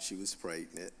found out she was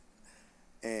pregnant.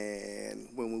 And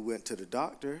when we went to the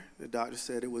doctor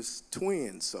said it was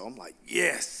twins. So I'm like,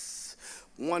 yes,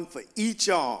 one for each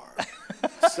arm.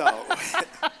 So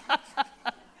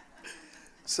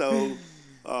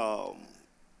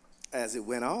as it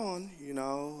went on,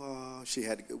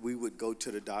 we would go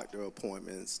to the doctor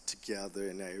appointments together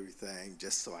and everything,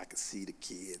 just so I could see the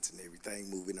kids and everything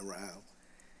moving around.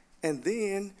 And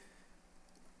then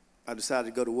I decided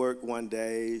to go to work one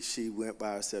day. She went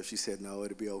by herself. She said, no,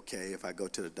 it'll be okay if I go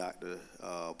to the doctor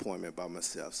appointment by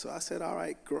myself. So I said, all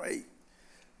right, great.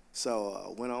 So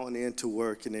I went on into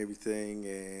work and everything,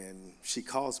 and she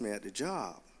calls me at the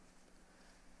job.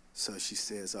 So she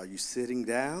says, are you sitting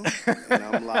down? And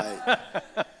I'm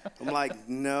like,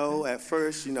 no. At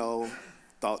first,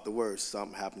 thought the worst.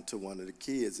 Something happened to one of the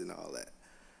kids and all that.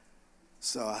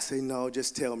 So I say, no,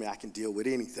 just tell me I can deal with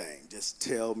anything. Just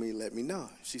tell me, let me know.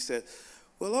 She said,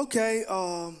 well, okay,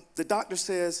 the doctor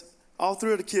says all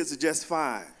 3 of the kids are just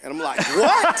fine. And I'm like,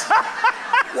 what?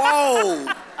 Whoa,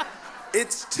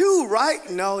 it's 2, right?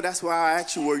 No, that's why I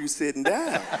asked you, were you sitting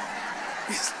down?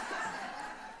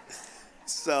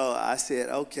 So I said,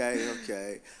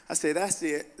 okay. I said, that's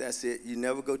it. You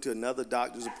never go to another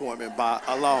doctor's appointment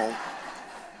alone.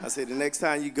 I said, the next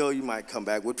time you go, you might come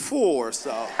back with 4,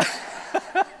 so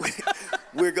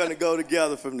we're gonna go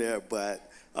together from there. But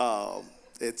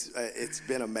it's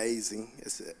been amazing.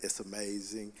 It's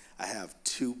amazing. I have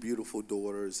 2 beautiful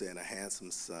daughters and a handsome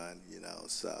son,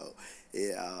 so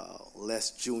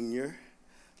Les Jr.,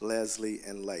 Leslie,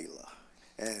 and Layla.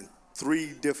 And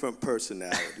 3 different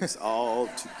personalities all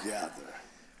together.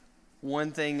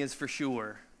 One thing is for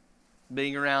sure,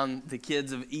 being around the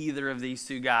kids of either of these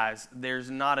 2 guys, there's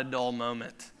not a dull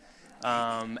moment.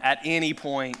 At any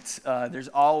point, there's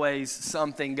always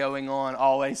something going on,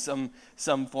 always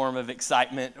some form of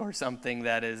excitement or something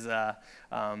that is,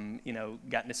 gotten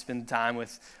to spend time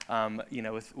with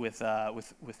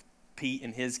Pete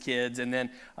and his kids, and then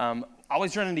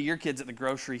always run into your kids at the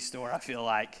grocery store. I feel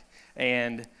like,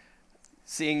 and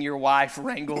seeing your wife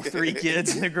wrangle 3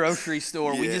 kids in the grocery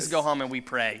store, yes. We just go home and we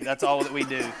pray. That's all that we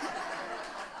do.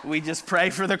 We just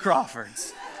pray for the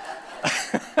Crawfords.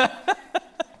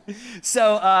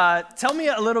 So tell me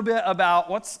a little bit about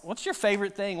what's your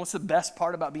favorite thing? What's the best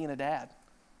part about being a dad?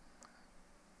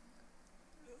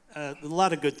 A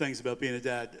lot of good things about being a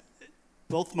dad.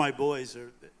 Both my boys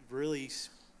are really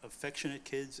affectionate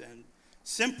kids, and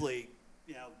simply,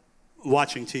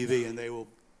 watching TV, and they will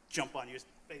jump on your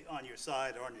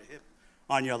side or on your hip,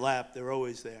 on your lap. They're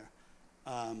always there,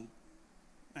 and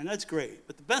that's great.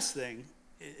 But the best thing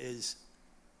is,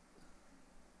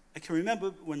 I can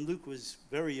remember when Luke was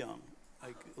very young,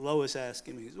 like Lois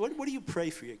asking me, what do you pray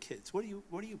for your kids? What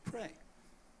do you pray?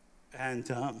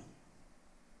 And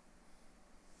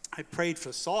I prayed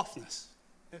for softness,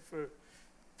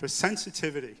 for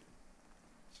sensitivity.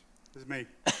 It was me.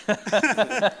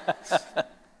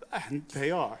 And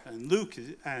they are. And Luke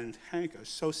and Hank are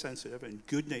so sensitive and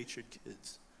good-natured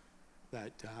kids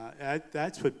that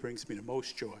that's what brings me the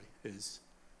most joy, is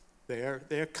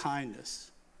their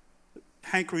kindness.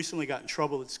 Hank recently got in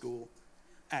trouble at school,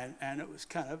 and it was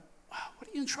kind of, wow, what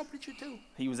are you in trouble? Did you do?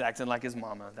 He was acting like his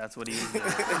mama. That's what he was doing.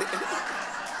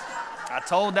 I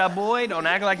told that boy, don't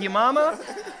act like your mama.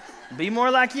 Be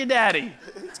more like your daddy.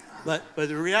 But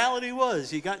the reality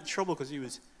was, he got in trouble because he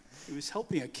was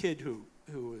helping a kid who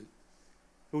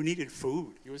who needed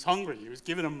food. He was hungry. He was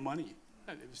giving them money.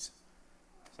 And it's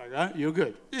like, you're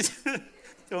good.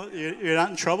 You're not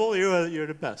in trouble. You're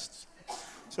the best.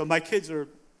 So my kids are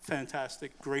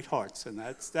fantastic, great hearts, and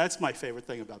that's my favorite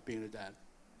thing about being a dad.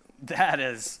 That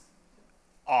is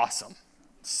awesome.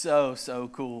 So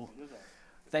cool.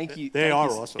 Thank you. They are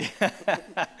awesome.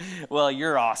 Well,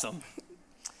 you're awesome.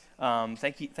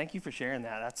 Thank you for sharing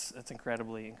that. That's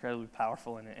incredibly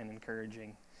powerful and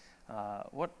encouraging.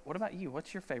 What about you?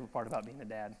 What's your favorite part about being a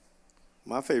dad?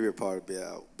 My favorite part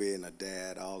about being a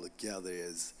dad altogether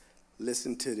is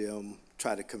listen to them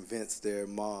try to convince their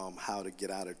mom how to get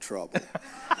out of trouble.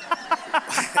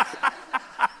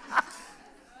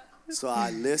 So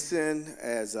I listen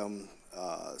as I'm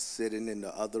sitting in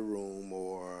the other room,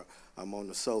 or I'm on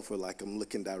the sofa like I'm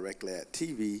looking directly at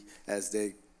TV as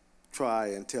they try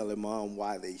and tell their mom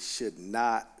why they should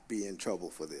not be in trouble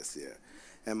for this here.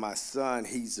 And my son,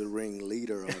 he's the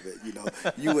ringleader of it. You know,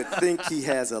 you would think he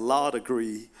has a law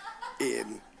degree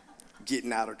in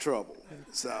getting out of trouble.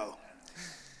 So,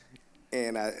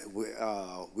 and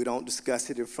we don't discuss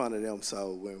it in front of them.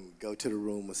 So when we go to the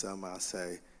room or something, I'll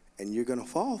say, "And you're gonna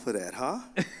fall for that, huh?"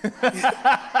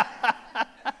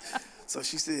 So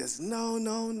she says, "No,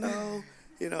 no, no."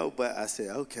 You know, but I said,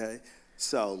 "Okay."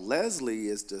 So Leslie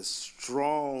is the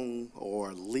strong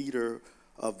or leader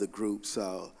of the group.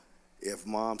 So if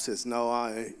mom says,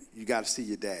 "No, you got to see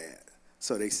your dad,"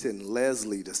 so they send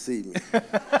Leslie to see me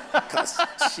because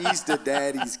she's the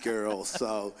daddy's girl.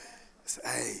 So,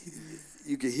 hey,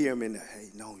 you can hear him in there. "Hey,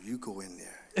 no, you go in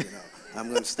there. You know, I'm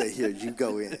going to stay here. You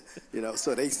go in." You know,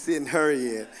 so they send her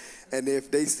in. And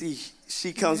if they see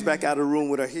she comes back out of the room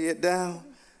with her head down,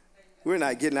 we're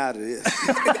not getting out of this.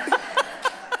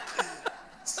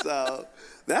 So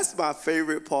that's my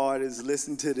favorite part, is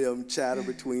listen to them chatter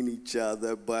between each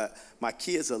other. But my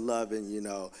kids are loving, you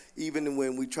know, even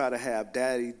when we try to have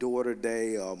daddy-daughter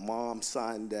day or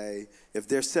mom-son day, if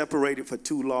they're separated for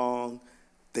too long,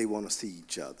 they want to see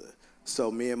each other. So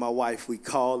me and my wife, we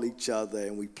call each other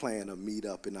and we plan a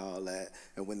meet-up and all that.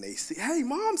 And when they see, "Hey,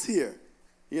 mom's here,"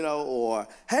 you know, or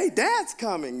 "Hey, dad's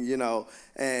coming," you know,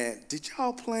 and "Did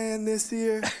y'all plan this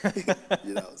here?"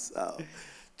 You know, so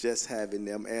just having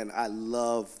them. And I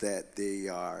love that they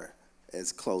are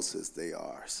as close as they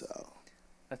are, so.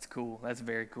 That's cool. That's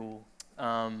very cool.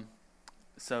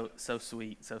 So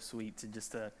sweet to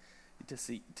just to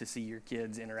see your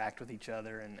kids interact with each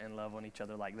other and love on each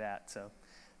other like that. So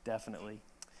definitely.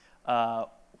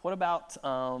 What about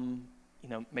you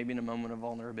know, maybe in a moment of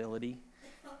vulnerability?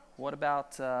 What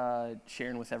about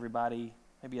sharing with everybody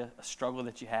maybe a struggle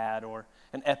that you had, or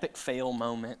an epic fail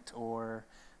moment, or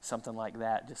something like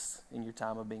that, just in your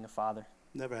time of being a father?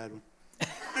 Never had one.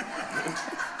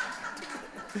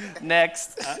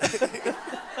 Next.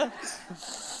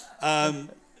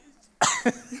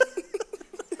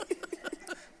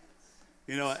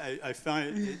 You know, I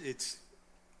find it's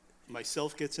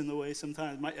myself gets in the way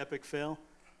sometimes. My epic fail,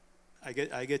 I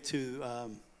get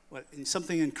to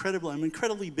something incredible. I'm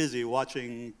incredibly busy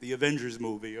watching the Avengers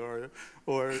movie or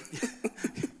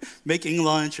making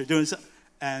lunch or doing something,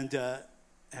 and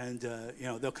you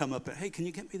know, they'll come up and, "Hey, can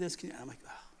you get me this?" I'm like,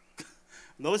 oh.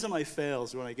 Those are my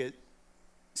fails, when I get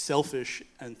selfish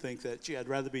and think that, gee, I'd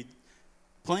rather be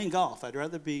playing golf. I'd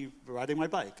rather be riding my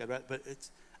bike.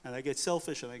 And I get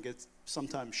selfish, and I get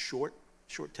sometimes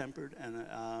short-tempered,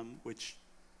 and which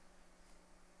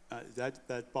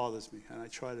that bothers me. And I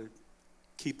try to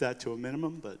keep that to a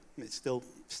minimum, but it still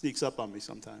sneaks up on me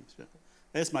sometimes. Yeah.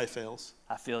 That's my fails.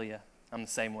 I feel you. I'm the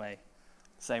same way.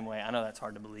 I know that's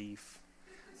hard to believe.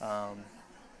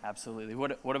 Absolutely.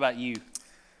 What about you?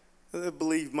 I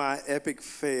believe my epic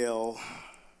fail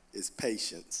is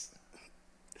patience.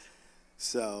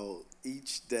 So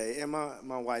each day, and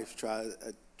my wife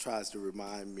tries to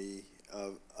remind me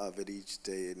of it each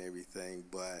day and everything,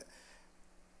 but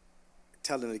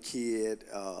telling the kid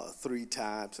 3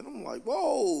 times, and I'm like,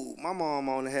 whoa, my mom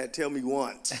only had to tell me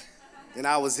once, and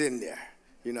I was in there.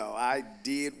 You know, I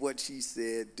did what she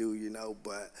said do, you know,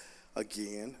 but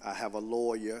again, I have a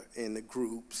lawyer in the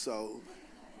group, so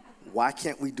why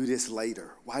can't we do this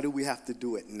later? Why do we have to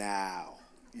do it now?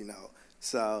 You know,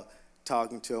 so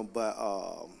talking to him, but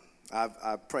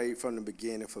I've prayed from the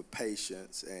beginning for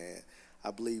patience, and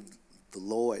I believe the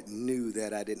Lord knew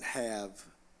that I didn't have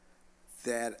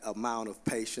that amount of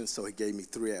patience, so he gave me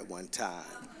 3 at one time.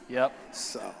 Yep.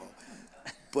 So,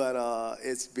 but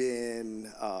it's been,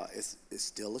 it's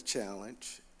still a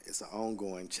challenge. It's an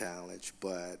ongoing challenge,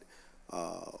 but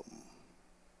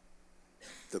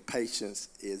the patience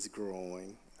is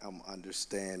growing. I'm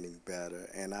understanding better,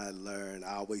 and I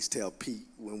always tell Pete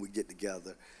when we get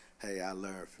together, "Hey, I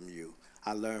learned from you.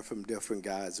 I learned from different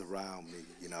guys around me,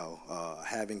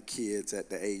 having kids at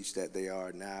the age that they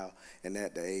are now and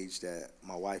at the age that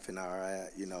my wife and I are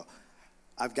at,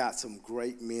 I've got some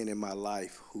great men in my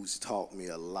life who's taught me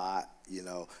a lot,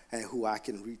 and who I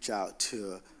can reach out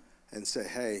to and say,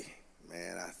 hey,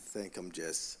 man, I think I'm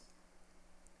just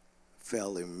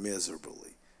failing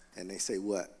miserably. And they say,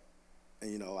 what?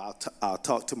 And, I'll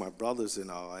talk to my brothers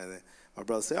and all, and my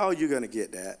brothers say, oh, you're going to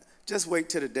get that. Just wait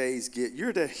till the days get,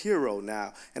 you're the hero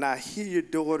now. And I hear your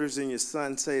daughters and your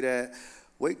son say that.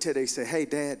 Wait till they say, hey,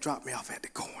 Dad, drop me off at the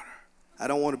corner. I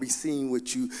don't want to be seen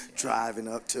with you driving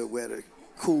up to where the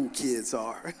cool kids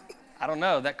are. I don't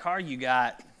know. That car you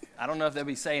got, I don't know if they'll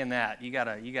be saying that. You got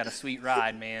a sweet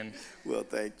ride, man. Well,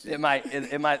 thank you. It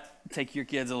might take your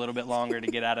kids a little bit longer to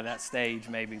get out of that stage,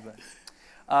 maybe.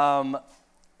 But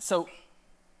so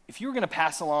if you were going to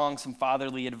pass along some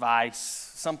fatherly advice,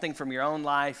 something from your own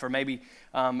life, or maybe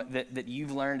that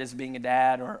you've learned as being a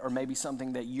dad, or maybe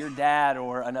something that your dad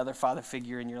or another father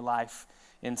figure in your life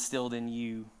instilled in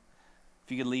you,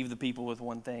 if you could leave the people with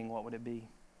one thing, what would it be?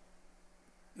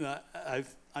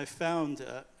 I've found,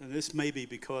 and this may be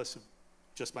because of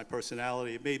just my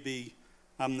personality, it may be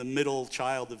I'm the middle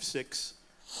child of 6,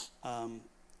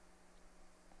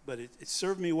 but it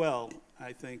served me well,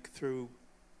 I think, through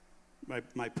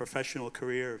my professional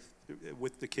career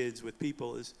with the kids, with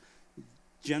people, is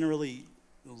generally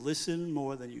listen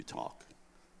more than you talk.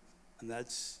 And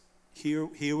that's hear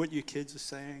what your kids are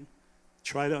saying,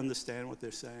 try to understand what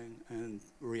they're saying, and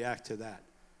react to that.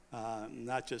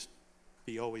 Not just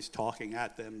be always talking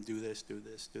at them, do this, do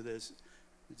this, do this.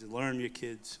 Learn your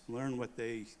kids, learn what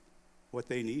they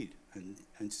need,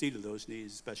 and see to those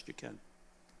needs as best you can.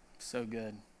 So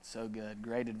good, so good.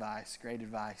 Great advice, great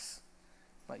advice.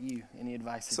 What about you? Any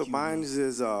advice that So you mine would-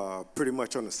 is pretty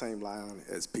much on the same line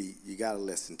as Pete. You got to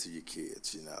listen to your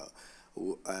kids,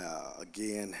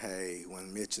 Again, hey,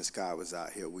 when Mitch and Scott was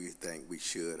out here, we think we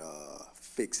should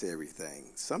fix everything.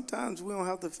 Sometimes we don't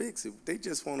have to fix it. They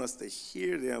just want us to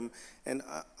hear them and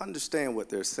understand what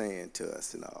they're saying to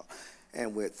us and all.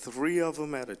 And with 3 of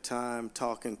them at a time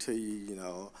talking to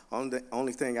you,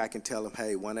 only thing I can tell them,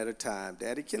 hey, one at a time.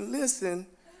 Daddy can listen,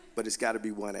 but it's got to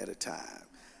be one at a time.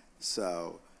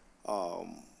 So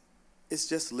it's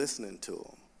just listening to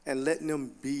them and letting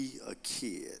them be a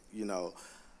kid,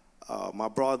 My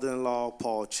brother-in-law,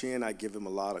 Paul Chin, I give him a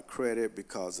lot of credit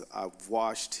because I've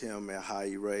watched him and how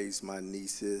he raised my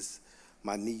niece,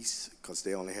 because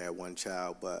they only had one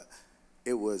child, but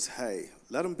it was, hey,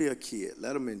 let them be a kid.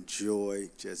 Let them enjoy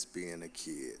just being a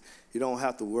kid. You don't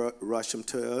have to rush them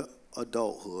to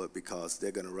adulthood because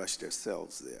they're going to rush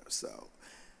themselves there.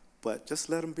 But just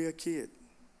let them be a kid.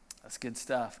 That's good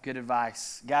stuff. Good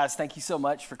advice. Guys, thank you so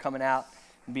much for coming out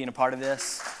and being a part of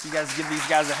this. You guys give these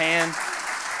guys a hand.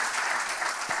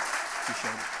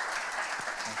 Appreciate it.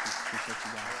 Thank you. Appreciate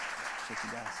you guys. Appreciate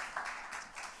you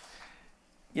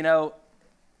guys.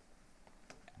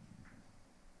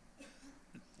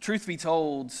 Truth be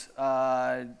told,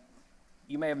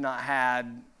 you may have not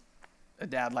had a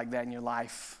dad like that in your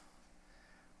life.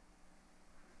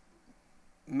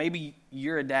 Maybe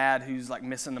you're a dad who's like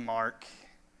missing the mark.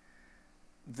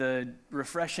 The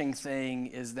refreshing thing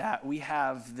is that we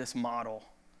have this model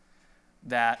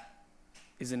that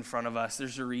is in front of us.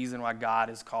 There's a reason why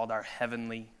God is called our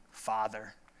Heavenly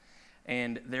Father.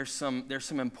 And there's some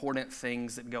important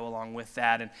things that go along with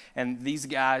that. And these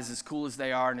guys, as cool as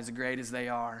they are and as great as they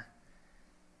are,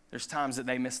 there's times that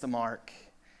they miss the mark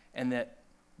and that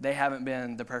they haven't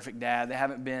been the perfect dad. They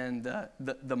haven't been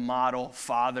the model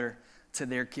father to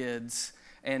their kids.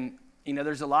 And,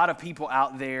 there's a lot of people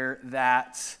out there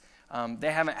that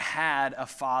they haven't had a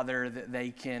father that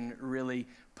they can really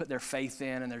put their faith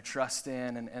in and their trust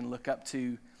in and look up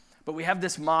to. But we have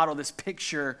this model, this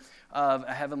picture of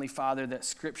a Heavenly Father that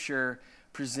Scripture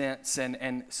presents.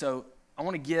 And so I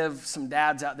want to give some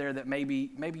dads out there that maybe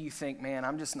you think, man,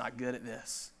 I'm just not good at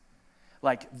this.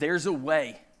 Like, there's a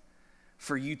way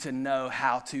for you to know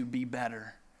how to be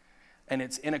better. And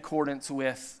it's in accordance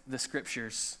with the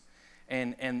Scriptures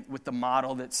and with the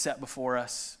model that's set before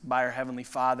us by our Heavenly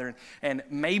Father. And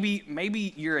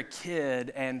maybe you're a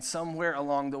kid and somewhere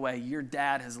along the way your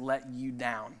dad has let you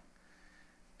down.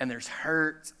 And there's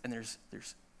hurt and there's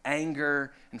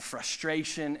anger and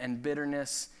frustration and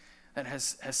bitterness that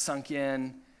has sunk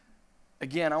in.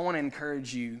 Again, I want to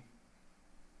encourage you,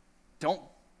 don't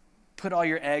put all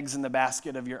your eggs in the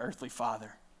basket of your earthly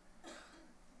father.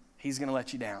 He's going to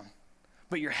let you down.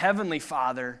 But your Heavenly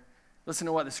Father, listen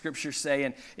to what the Scriptures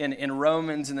say in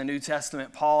Romans in the New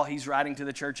Testament. Paul, he's writing to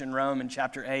the church in Rome in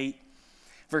chapter 8.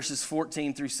 verses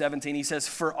 14 through 17. He says,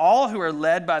 "For all who are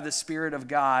led by the Spirit of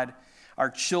God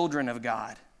are children of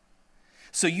God.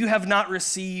 So you have not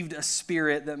received a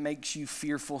spirit that makes you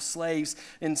fearful slaves.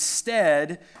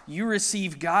 Instead, you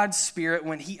received God's Spirit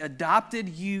when he adopted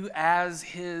you as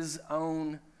his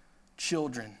own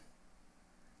children.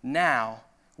 Now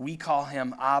we call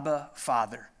him Abba,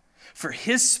 Father. For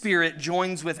his Spirit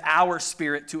joins with our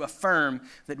spirit to affirm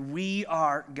that we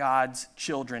are God's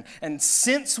children. And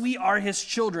since we are his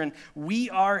children, we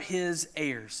are his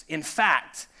heirs. In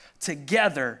fact,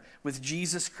 together with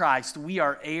Jesus Christ, we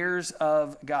are heirs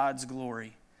of God's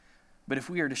glory. But if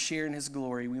we are to share in his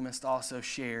glory, we must also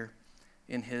share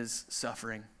in his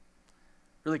suffering."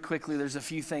 Really quickly, there's a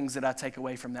few things that I take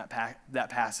away from that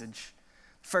passage.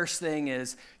 First thing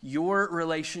is, your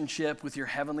relationship with your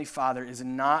Heavenly Father is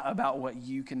not about what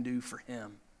you can do for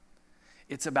him.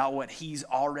 It's about what he's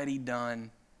already done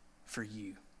for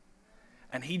you.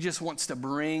 And he just wants to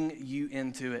bring you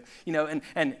into it. You know,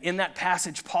 and in that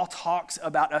passage, Paul talks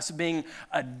about us being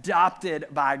adopted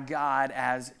by God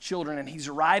as children. And he's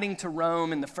writing to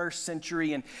Rome in the first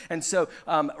century. And so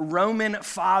Roman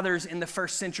fathers in the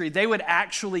first century, they would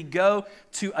actually go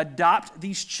to adopt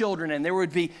these children. And there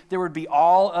would be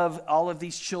all of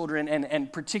these children,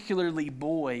 and particularly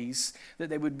boys, that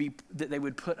they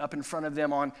would put up in front of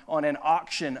them on an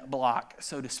auction block,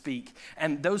 so to speak.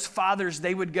 And those fathers,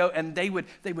 they would go and they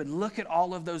would look at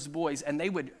all of those boys, and they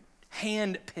would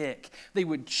hand pick. They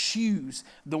would choose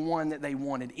the one that they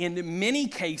wanted. In many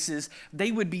cases,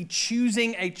 they would be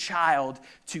choosing a child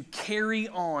to carry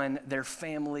on their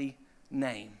family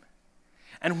name.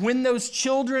 And when those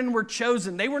children were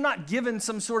chosen, they were not given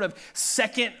some sort of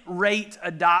second-rate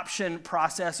adoption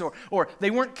process, or they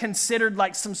weren't considered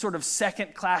like some sort of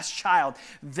second-class child.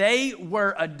 They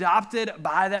were adopted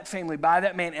by that family, by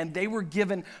that man, and they were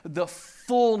given the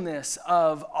fullness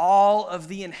of all of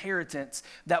the inheritance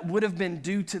that would have been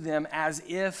due to them as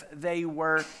if they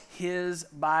were his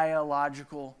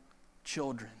biological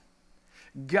children.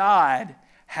 God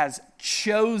has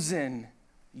chosen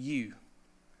you.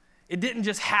 It didn't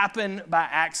just happen by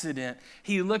accident.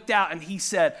 He looked out and he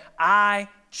said, "I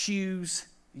choose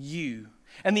you."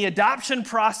 And the adoption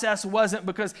process wasn't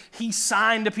because he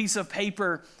signed a piece of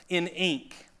paper in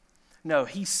ink. No,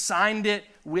 he signed it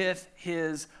with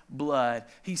his blood.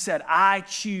 He said, "I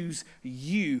choose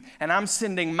you, and I'm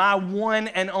sending my one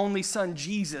and only son,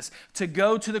 Jesus, to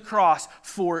go to the cross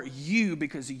for you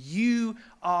because you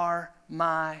are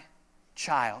my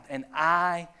child, and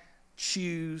I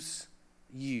choose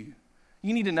you."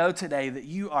 You need to know today that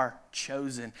you are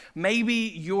chosen. Maybe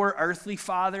your earthly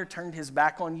father turned his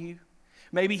back on you.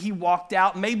 Maybe he walked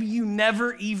out. Maybe you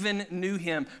never even knew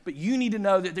him. But you need to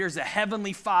know that there's a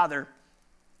heavenly Father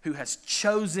who has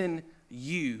chosen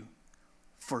you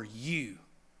for you.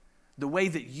 The way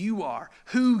that you are,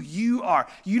 who you are.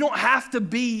 You don't have to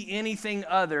be anything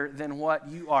other than what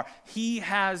you are. He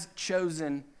has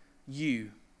chosen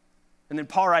you. And then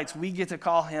Paul writes, we get to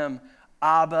call him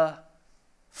Abba,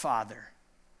 Father.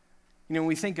 You know, when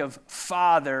we think of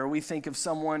father, we think of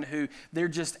someone who they're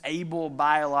just able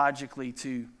biologically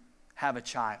to have a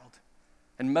child.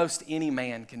 And most any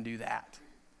man can do that.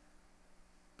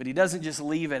 But he doesn't just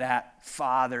leave it at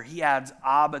father. He adds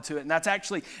Abba to it. And that's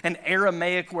actually an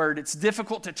Aramaic word. It's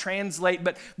difficult to translate,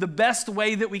 but the best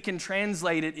way that we can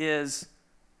translate it is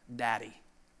daddy.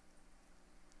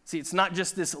 See, it's not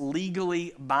just this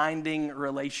legally binding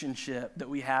relationship that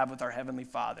we have with our Heavenly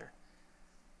Father.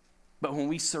 But when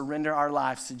we surrender our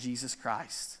lives to Jesus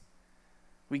Christ,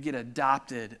 we get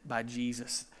adopted by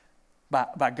Jesus,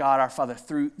 by God our Father,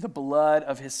 through the blood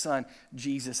of his Son,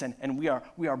 Jesus. And we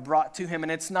are brought to him.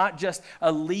 And it's not just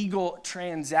a legal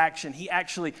transaction. He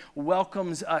actually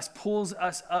welcomes us, pulls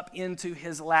us up into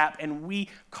his lap, and we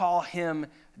call him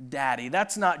daddy.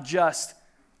 That's not just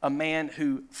a man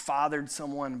who fathered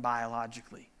someone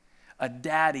biologically. A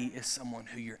daddy is someone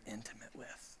who you're intimate with.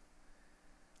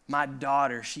 My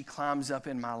daughter, she climbs up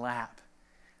in my lap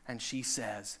and she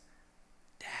says,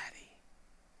 "Daddy."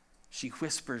 She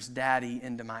whispers "daddy"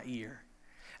 into my ear.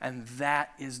 And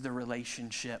that is the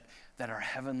relationship that our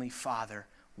Heavenly Father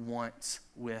wants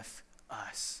with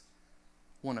us.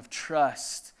 One of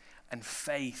trust and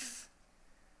faith.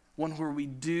 One where we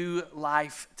do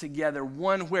life together.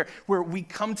 One where we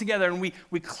come together and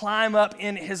we climb up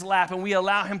in his lap and we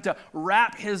allow him to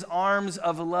wrap his arms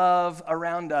of love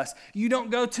around us. You don't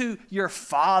go to your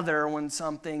father when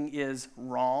something is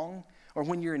wrong or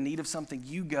when you're in need of something.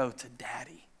 You go to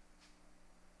daddy.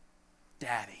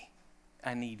 Daddy,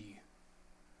 I need you.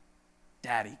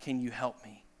 Daddy, can you help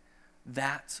me?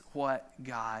 That's what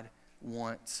God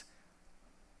wants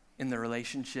in the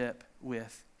relationship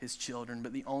with his children.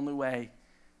 But the only way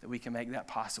that we can make that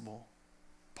possible,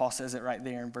 Paul says it right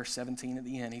there in verse 17 at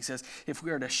the end. He says, if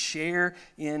we are to share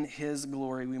in his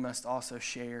glory, we must also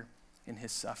share in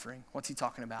his suffering. What's he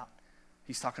talking about?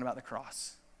 He's talking about the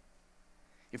cross.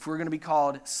 If we're going to be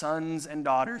called sons and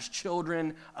daughters,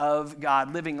 children of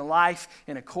God, living life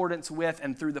in accordance with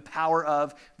and through the power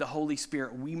of the Holy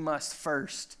Spirit, we must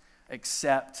first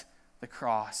accept the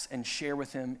cross and share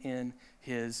with him in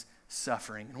his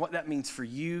suffering. And what that means for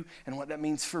you and what that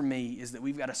means for me is that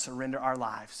we've got to surrender our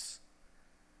lives.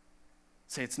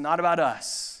 Say, it's not about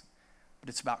us, but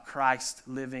it's about Christ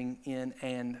living in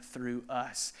and through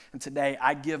us. And today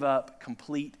I give up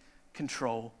complete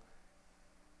control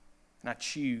and I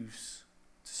choose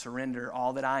to surrender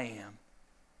all that I am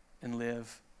and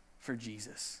live for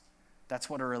Jesus. That's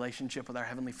what a relationship with our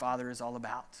Heavenly Father is all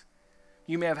about.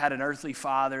 You may have had an earthly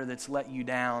father that's let you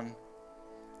down,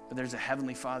 but there's a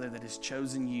Heavenly Father that has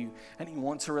chosen you, and he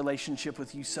wants a relationship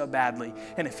with you so badly.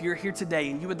 And if you're here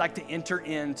today and you would like to enter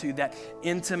into that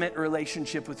intimate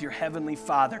relationship with your Heavenly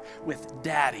Father, with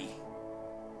Daddy,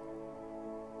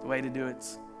 the way to do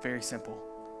it's very simple.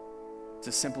 It's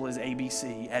as simple as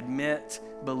ABC. Admit,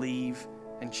 believe,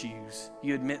 and choose.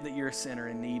 You admit that you're a sinner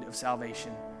in need of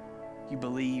salvation. You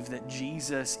believe that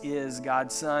Jesus is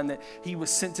God's Son, that he was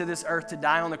sent to this earth to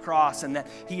die on the cross, and that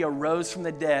he arose from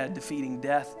the dead, defeating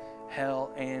death,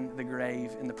 hell, and the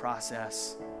grave in the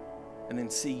process. And then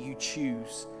C, you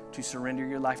choose to surrender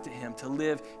your life to him, to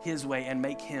live his way and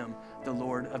make him the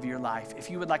Lord of your life. If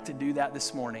you would like to do that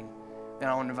this morning, then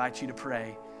I want to invite you to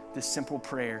pray this simple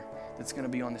prayer that's going to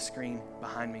be on the screen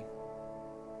behind me.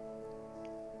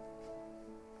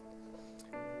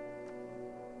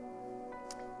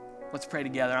 Let's pray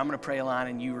together. I'm going to pray a line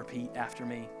and you repeat after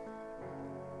me.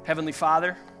 Heavenly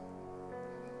Father,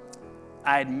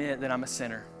 I admit that I'm a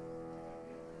sinner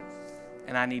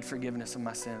and I need forgiveness of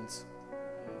my sins.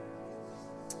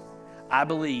 I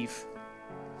believe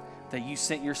that you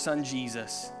sent your son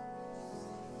Jesus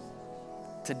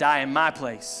to die in my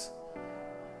place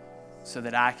so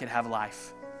that I could have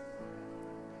life.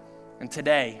 And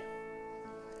today,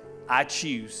 I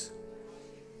choose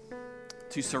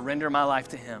to surrender my life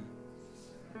to him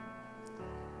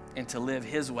and to live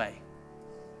his way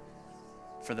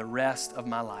for the rest of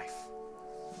my life.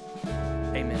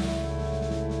 Amen.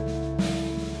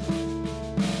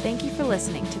 Thank you for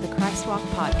listening to the Christ Walk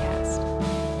podcast.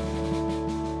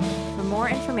 For more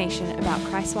information about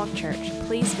Christ Walk Church,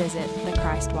 please visit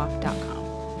thechristwalk.com.